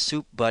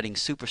budding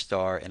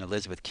superstar in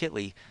Elizabeth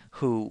Kitley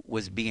who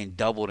was being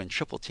doubled and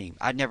triple teamed.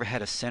 I'd never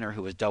had a center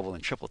who was double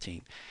and triple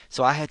teamed.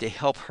 So I had to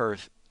help her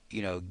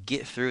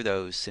get through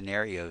those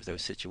scenarios,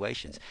 those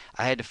situations.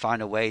 I had to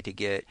find a way to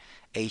get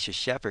Aisha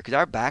Shepard, because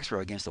our backs were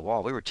against the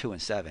wall. We were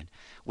 2-7.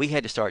 We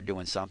had to start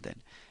doing something.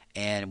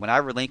 And when I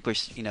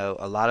relinquished,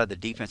 a lot of the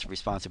defensive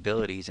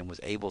responsibilities and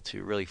was able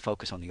to really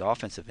focus on the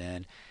offensive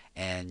end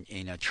and,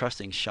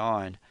 trusting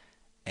Sean,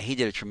 and he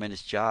did a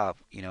tremendous job,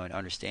 in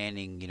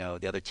understanding,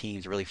 the other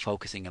teams really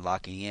focusing and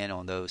locking in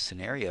on those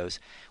scenarios,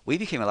 we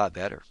became a lot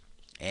better.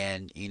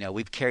 And,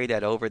 we've carried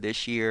that over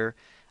this year.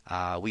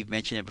 We've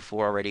mentioned it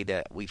before already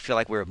that we feel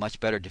like we're a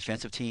much better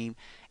defensive team,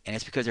 and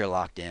it's because they're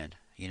locked in,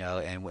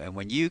 and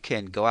when you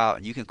can go out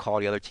and you can call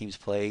the other team's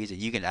plays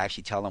and you can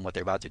actually tell them what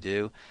they're about to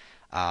do,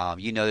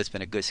 that's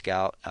been a good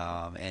scout,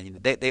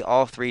 and they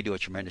all three do a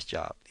tremendous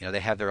job. They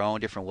have their own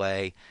different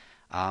way,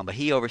 but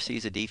he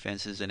oversees the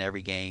defenses in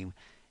every game,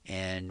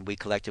 and we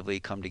collectively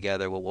come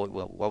together with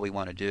what we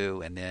want to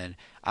do, and then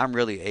I'm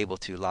really able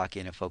to lock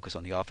in and focus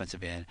on the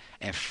offensive end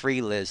and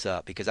free Liz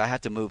up, because I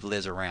have to move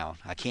Liz around.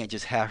 I can't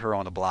just have her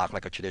on the block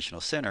like a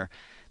traditional center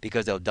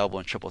because they'll double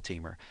and triple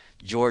team her.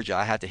 Georgia,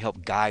 I have to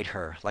help guide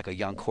her like a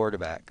young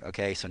quarterback.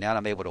 Okay, so now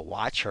I'm able to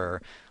watch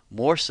her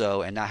more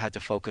so and not have to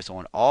focus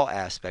on all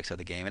aspects of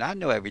the game. And I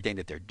know everything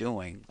that they're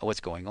doing, what's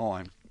going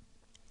on,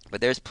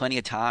 but there's plenty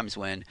of times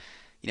when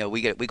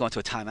we go into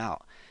a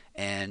timeout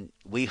and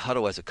we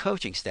huddle as a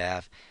coaching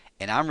staff,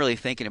 and I'm really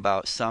thinking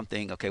about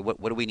something. Okay,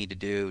 what do we need to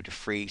do to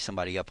free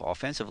somebody up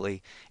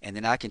offensively? And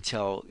then I can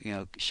tell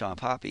Sean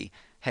Poppy,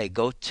 hey,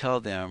 go tell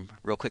them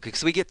real quick,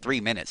 because we get 3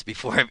 minutes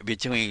between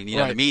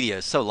Right. The media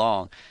is so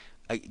long.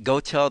 Go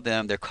tell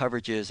them their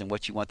coverages and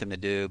what you want them to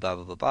do, blah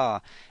blah blah blah.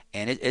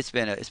 And it's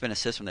been a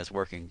system that's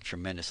working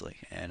tremendously,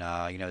 and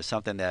it's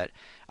something that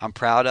I'm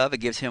proud of. It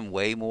gives him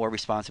way more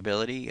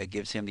responsibility. It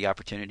gives him the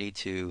opportunity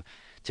to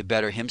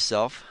better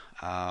himself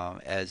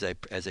as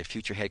a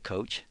future head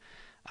coach.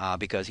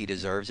 because he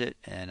deserves it,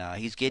 and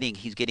he's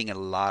getting a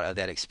lot of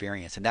that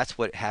experience, and that's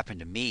what happened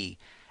to me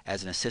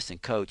as an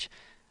assistant coach.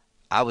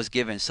 I was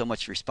given so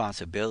much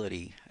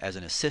responsibility as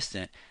an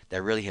assistant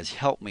that really has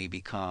helped me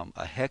become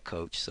a head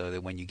coach, so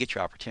that when you get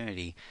your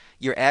opportunity,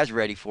 you're as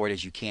ready for it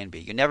as you can be.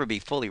 You'll never be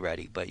fully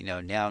ready, but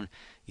now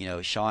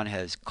Sean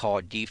has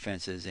called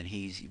defenses, and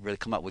he's really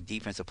come up with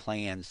defensive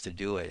plans to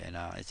do it, and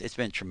it's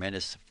been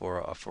tremendous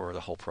for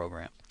the whole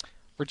program.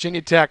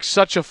 Virginia Tech,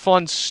 such a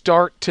fun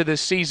start to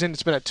this season.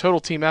 It's been a total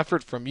team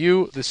effort from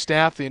you, the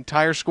staff, the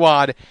entire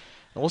squad.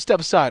 And we'll step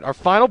aside. Our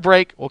final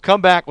break. We'll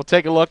come back. We'll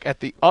take a look at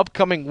the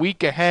upcoming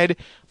week ahead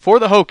for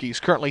the Hokies,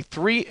 currently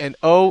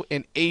 3-0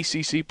 in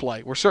ACC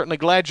play. We're certainly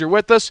glad you're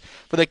with us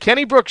for the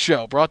Kenny Brooks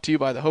Show, brought to you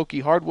by the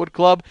Hokie Hardwood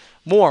Club.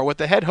 More with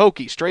the head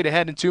Hokie straight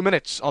ahead in 2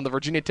 minutes on the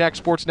Virginia Tech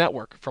Sports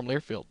Network from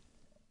Learfield.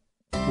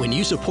 When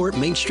you support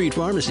Main Street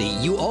Pharmacy,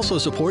 you also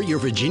support your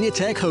Virginia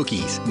Tech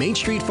Hokies. Main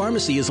Street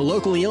Pharmacy is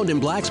locally owned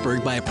in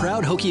Blacksburg by a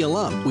proud Hokie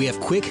alum. We have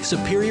quick,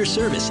 superior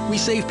service, we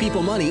save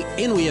people money,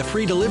 and we have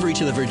free delivery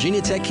to the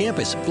Virginia Tech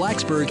campus,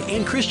 Blacksburg,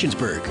 and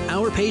Christiansburg.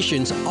 Our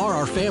patients are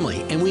our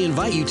family, and we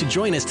invite you to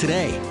join us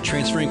today.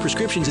 Transferring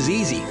prescriptions is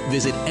easy.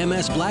 Visit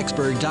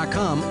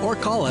msblacksburg.com or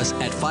call us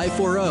at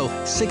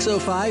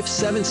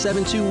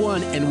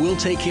 540-605-7721, and we'll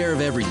take care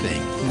of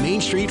everything. Main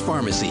Street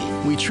Pharmacy.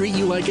 We treat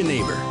you like a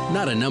neighbor,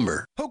 not a number.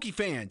 Hokie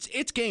fans,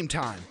 it's game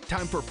time.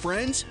 Time for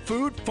friends,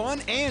 food,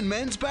 fun, and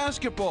men's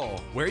basketball.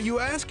 Where, you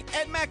ask?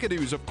 At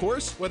McAdoo's, of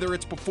course. Whether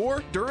it's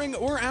before, during,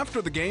 or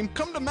after the game,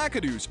 come to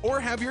McAdoo's or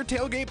have your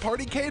tailgate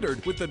party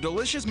catered with the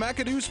delicious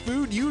McAdoo's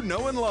food you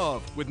know and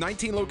love. With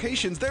 19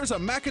 locations, there's a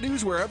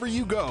McAdoo's wherever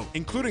you go,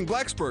 including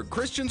Blacksburg,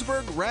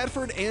 Christiansburg,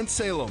 Radford, and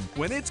Salem.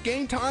 When it's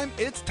game time,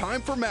 it's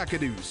time for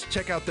McAdoo's.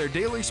 Check out their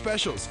daily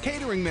specials,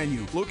 catering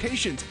menu,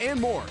 locations,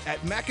 and more at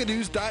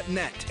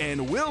McAdoo's.net.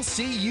 And we'll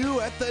see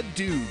you at the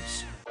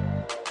Doos.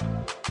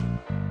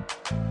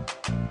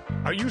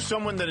 Are you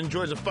someone that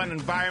enjoys a fun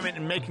environment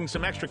and making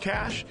some extra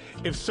cash?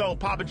 If so,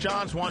 Papa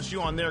John's wants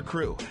you on their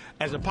crew.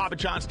 As a Papa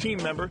John's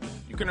team member,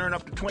 you can earn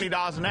up to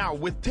 $20 an hour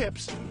with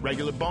tips,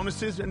 regular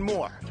bonuses, and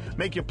more.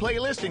 Make your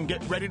playlist and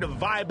get ready to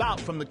vibe out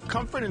from the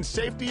comfort and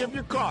safety of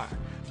your car.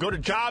 Go to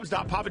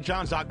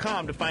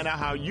jobs.papajohns.com to find out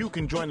how you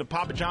can join the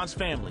Papa John's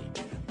family.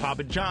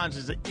 Papa John's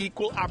is an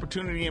equal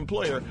opportunity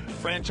employer.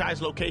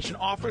 Franchise location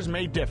offers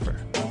may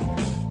differ.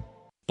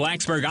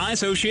 Blacksburg Eye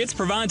Associates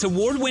provides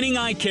award-winning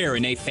eye care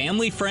in a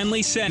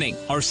family-friendly setting.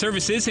 Our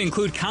services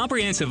include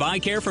comprehensive eye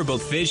care for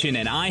both vision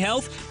and eye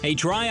health, a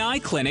dry eye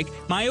clinic,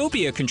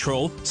 myopia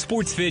control,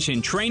 sports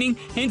vision training,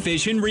 and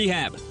vision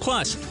rehab.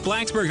 Plus,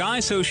 Blacksburg Eye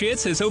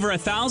Associates has over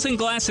 1,000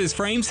 glasses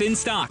frames in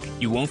stock.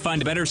 You won't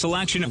find a better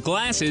selection of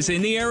glasses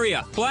in the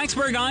area.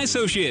 Blacksburg Eye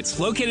Associates,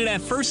 located at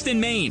 1st and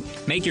Main.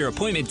 Make your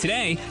appointment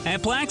today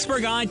at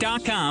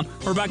blacksburgeye.com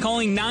or by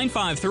calling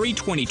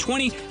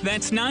 953-2020.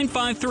 That's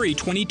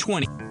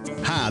 953-2020.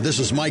 Hi, this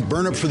is Mike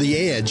Burnup for The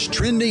Edge,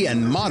 trendy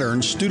and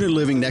modern student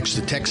living next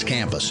to Tech's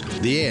campus.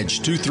 The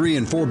Edge, 2, 3,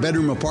 and 4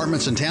 bedroom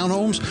apartments and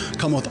townhomes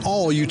come with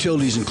all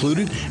utilities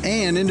included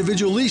and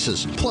individual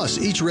leases. Plus,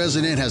 each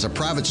resident has a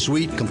private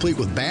suite complete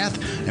with bath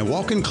and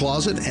walk-in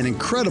closet and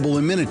incredible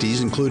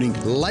amenities including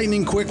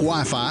lightning-quick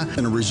Wi-Fi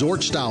and a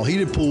resort-style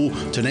heated pool,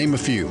 to name a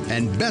few.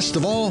 And best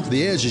of all,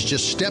 The Edge is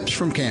just steps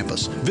from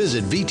campus.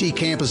 Visit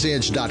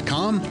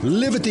vtcampusedge.com.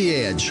 Live at The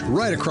Edge,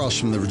 right across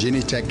from the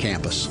Virginia Tech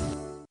campus.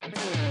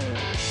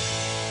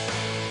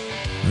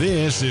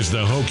 This is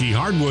the Hokie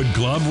Hardwood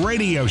Club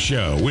radio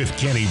show with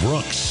Kenny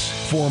Brooks.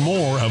 For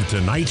more of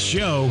tonight's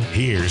show,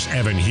 here's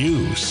Evan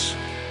Hughes.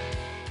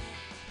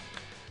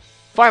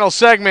 Final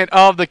segment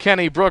of the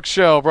Kenny Brooks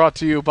Show, brought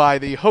to you by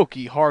the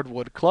Hokie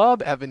Hardwood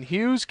Club. Evan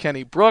Hughes,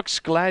 Kenny Brooks,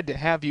 glad to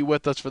have you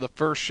with us for the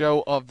first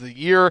show of the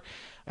year.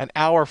 An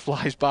hour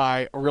flies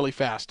by really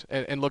fast,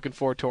 and looking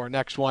forward to our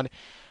next one.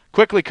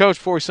 Quickly, Coach,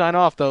 before we sign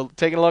off, though,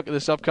 taking a look at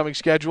this upcoming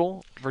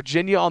schedule.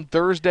 Virginia on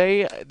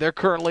Thursday, they're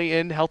currently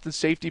in health and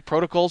safety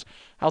protocols.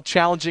 How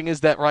challenging is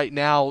that right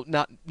now,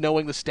 not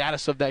knowing the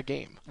status of that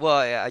game?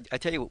 Well, I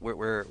tell you,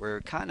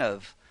 we're kind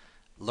of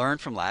learned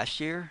from last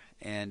year,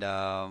 and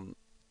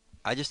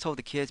I just told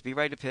the kids, be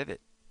ready to pivot.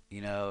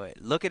 You know,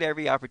 look at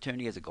every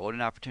opportunity as a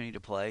golden opportunity to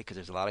play, because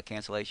there's a lot of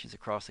cancellations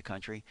across the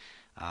country.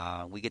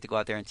 We get to go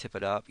out there and tip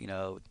it up. You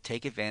know,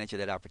 take advantage of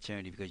that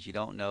opportunity, because you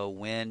don't know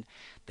when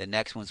the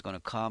next one's going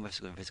to come,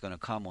 if it's going to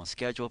come on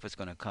schedule, if it's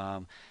going to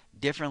come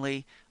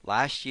differently.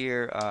 Last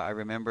year, I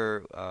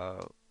remember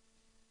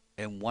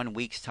in 1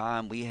 week's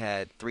time, we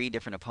had 3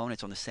 different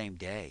opponents on the same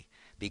day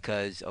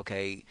because,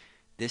 okay,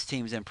 this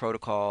team's in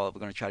protocol. We're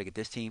going to try to get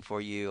this team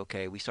for you.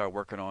 Okay, we start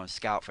working on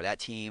scout for that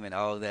team, and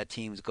that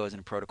team goes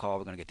into protocol.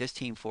 We're going to get this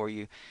team for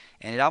you,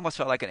 and it almost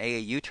felt like an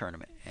AAU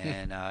tournament.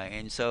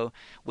 And so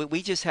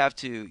we just have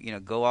to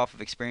go off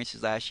of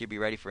experiences last year, be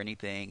ready for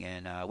anything.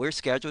 And we're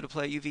scheduled to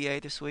play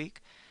UVA this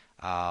week.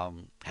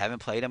 Haven't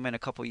played them in a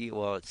couple years.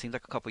 Well, it seems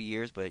like a couple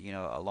years, but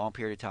a long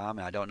period of time.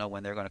 And I don't know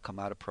when they're going to come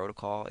out of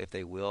protocol, if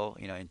they will,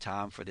 in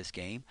time for this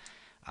game.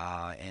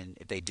 And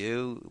if they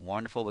do,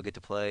 wonderful. We'll get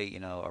to play,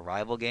 a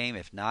rival game.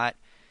 If not,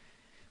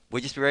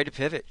 we'll just be ready to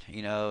pivot,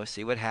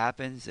 see what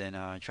happens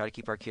and try to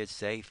keep our kids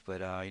safe.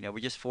 But, we're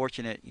just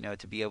fortunate,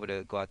 to be able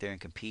to go out there and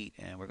compete,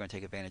 and we're going to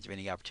take advantage of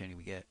any opportunity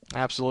we get.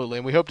 Absolutely.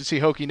 And we hope to see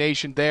Hokie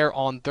Nation there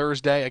on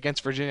Thursday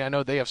against Virginia. I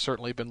know they have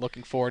certainly been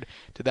looking forward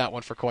to that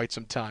one for quite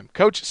some time.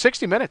 Coach,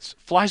 60 minutes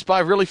flies by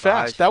really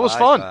fast. That was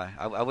fun.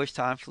 I wish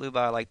time flew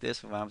by like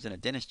this when I was in a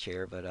dentist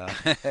chair, but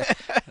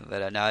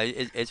no,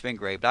 it's been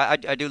great.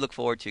 But I do look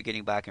forward to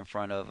getting back in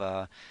front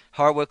of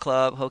Hardwood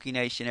Club, Hokie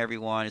Nation,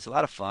 everyone. It's a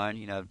lot of fun,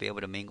 to be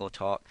able to mingle,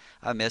 talk.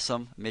 I miss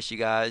them. Miss you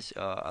guys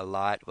a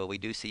lot, but we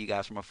do see you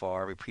guys from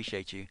afar. We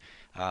appreciate you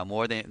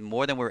more than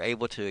we're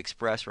able to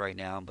express right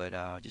now, but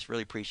just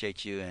really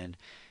appreciate you and,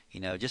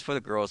 just for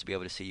the girls to be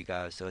able to see you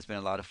guys. So it's been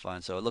a lot of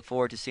fun. So I look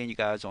forward to seeing you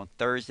guys on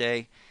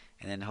Thursday,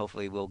 and then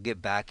hopefully we'll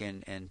get back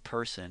in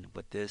person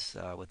with this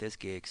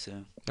gig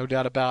soon. No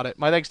doubt about it.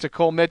 My thanks to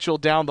Cole Mitchell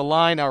down the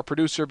line, our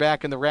producer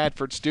back in the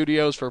Radford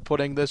studios, for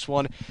putting this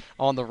one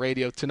on the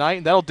radio tonight.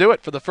 And that'll do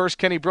it for the first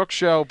Kenny Brooks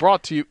Show,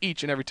 brought to you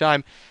each and every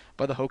time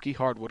by the Hokie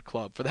Hardwood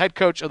Club. For the head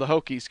coach of the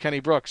Hokies, Kenny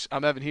Brooks,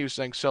 I'm Evan Hughes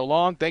saying so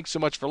long. Thanks so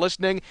much for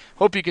listening.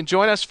 Hope you can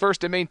join us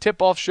First and Main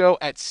Tip-Off Show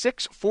at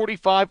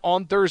 6:45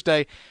 on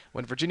Thursday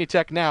when Virginia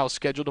Tech now is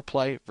scheduled to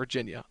play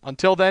Virginia.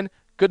 Until then,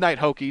 good night,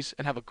 Hokies,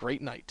 and have a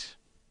great night.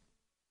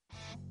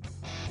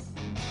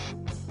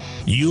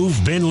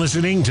 You've been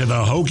listening to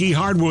the Hokie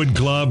Hardwood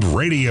Club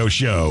radio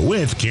show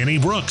with Kenny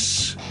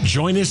Brooks.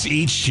 Join us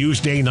each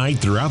Tuesday night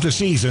throughout the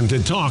season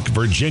to talk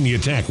Virginia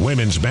Tech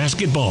women's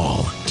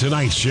basketball.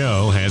 Tonight's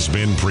show has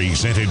been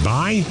presented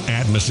by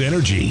Atmos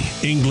Energy,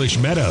 English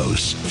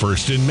Meadows,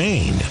 First and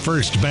Main,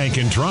 First Bank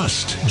and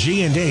Trust,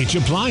 G&H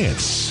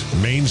Appliance,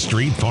 Main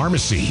Street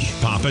Pharmacy,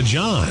 Papa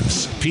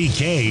John's,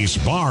 PK's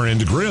Bar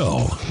and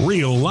Grill,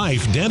 Real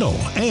Life Dental,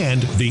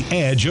 and The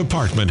Edge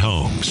Apartment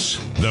Homes.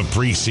 The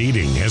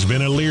preceding has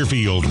been a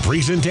Learfield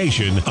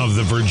presentation of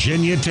the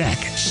Virginia Tech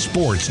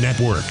Sports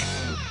Network.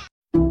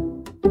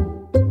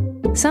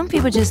 Some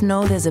people just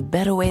know there's a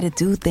better way to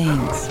do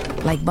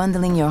things, like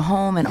bundling your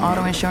home and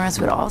auto insurance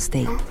with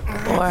Allstate,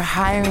 or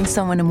hiring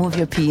someone to move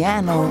your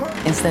piano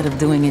instead of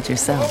doing it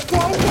yourself.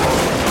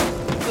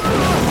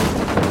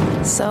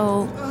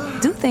 So,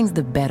 do things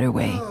the better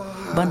way.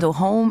 Bundle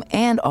home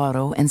and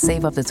auto and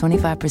save up to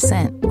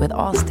 25% with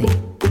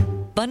Allstate.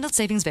 Bundled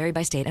savings vary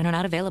by state and are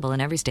not available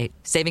in every state.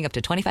 Saving up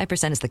to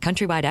 25% is the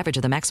countrywide average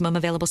of the maximum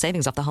available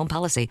savings off the home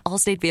policy.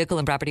 Allstate Vehicle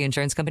and Property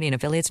Insurance Company and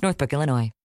Affiliates, Northbrook, Illinois.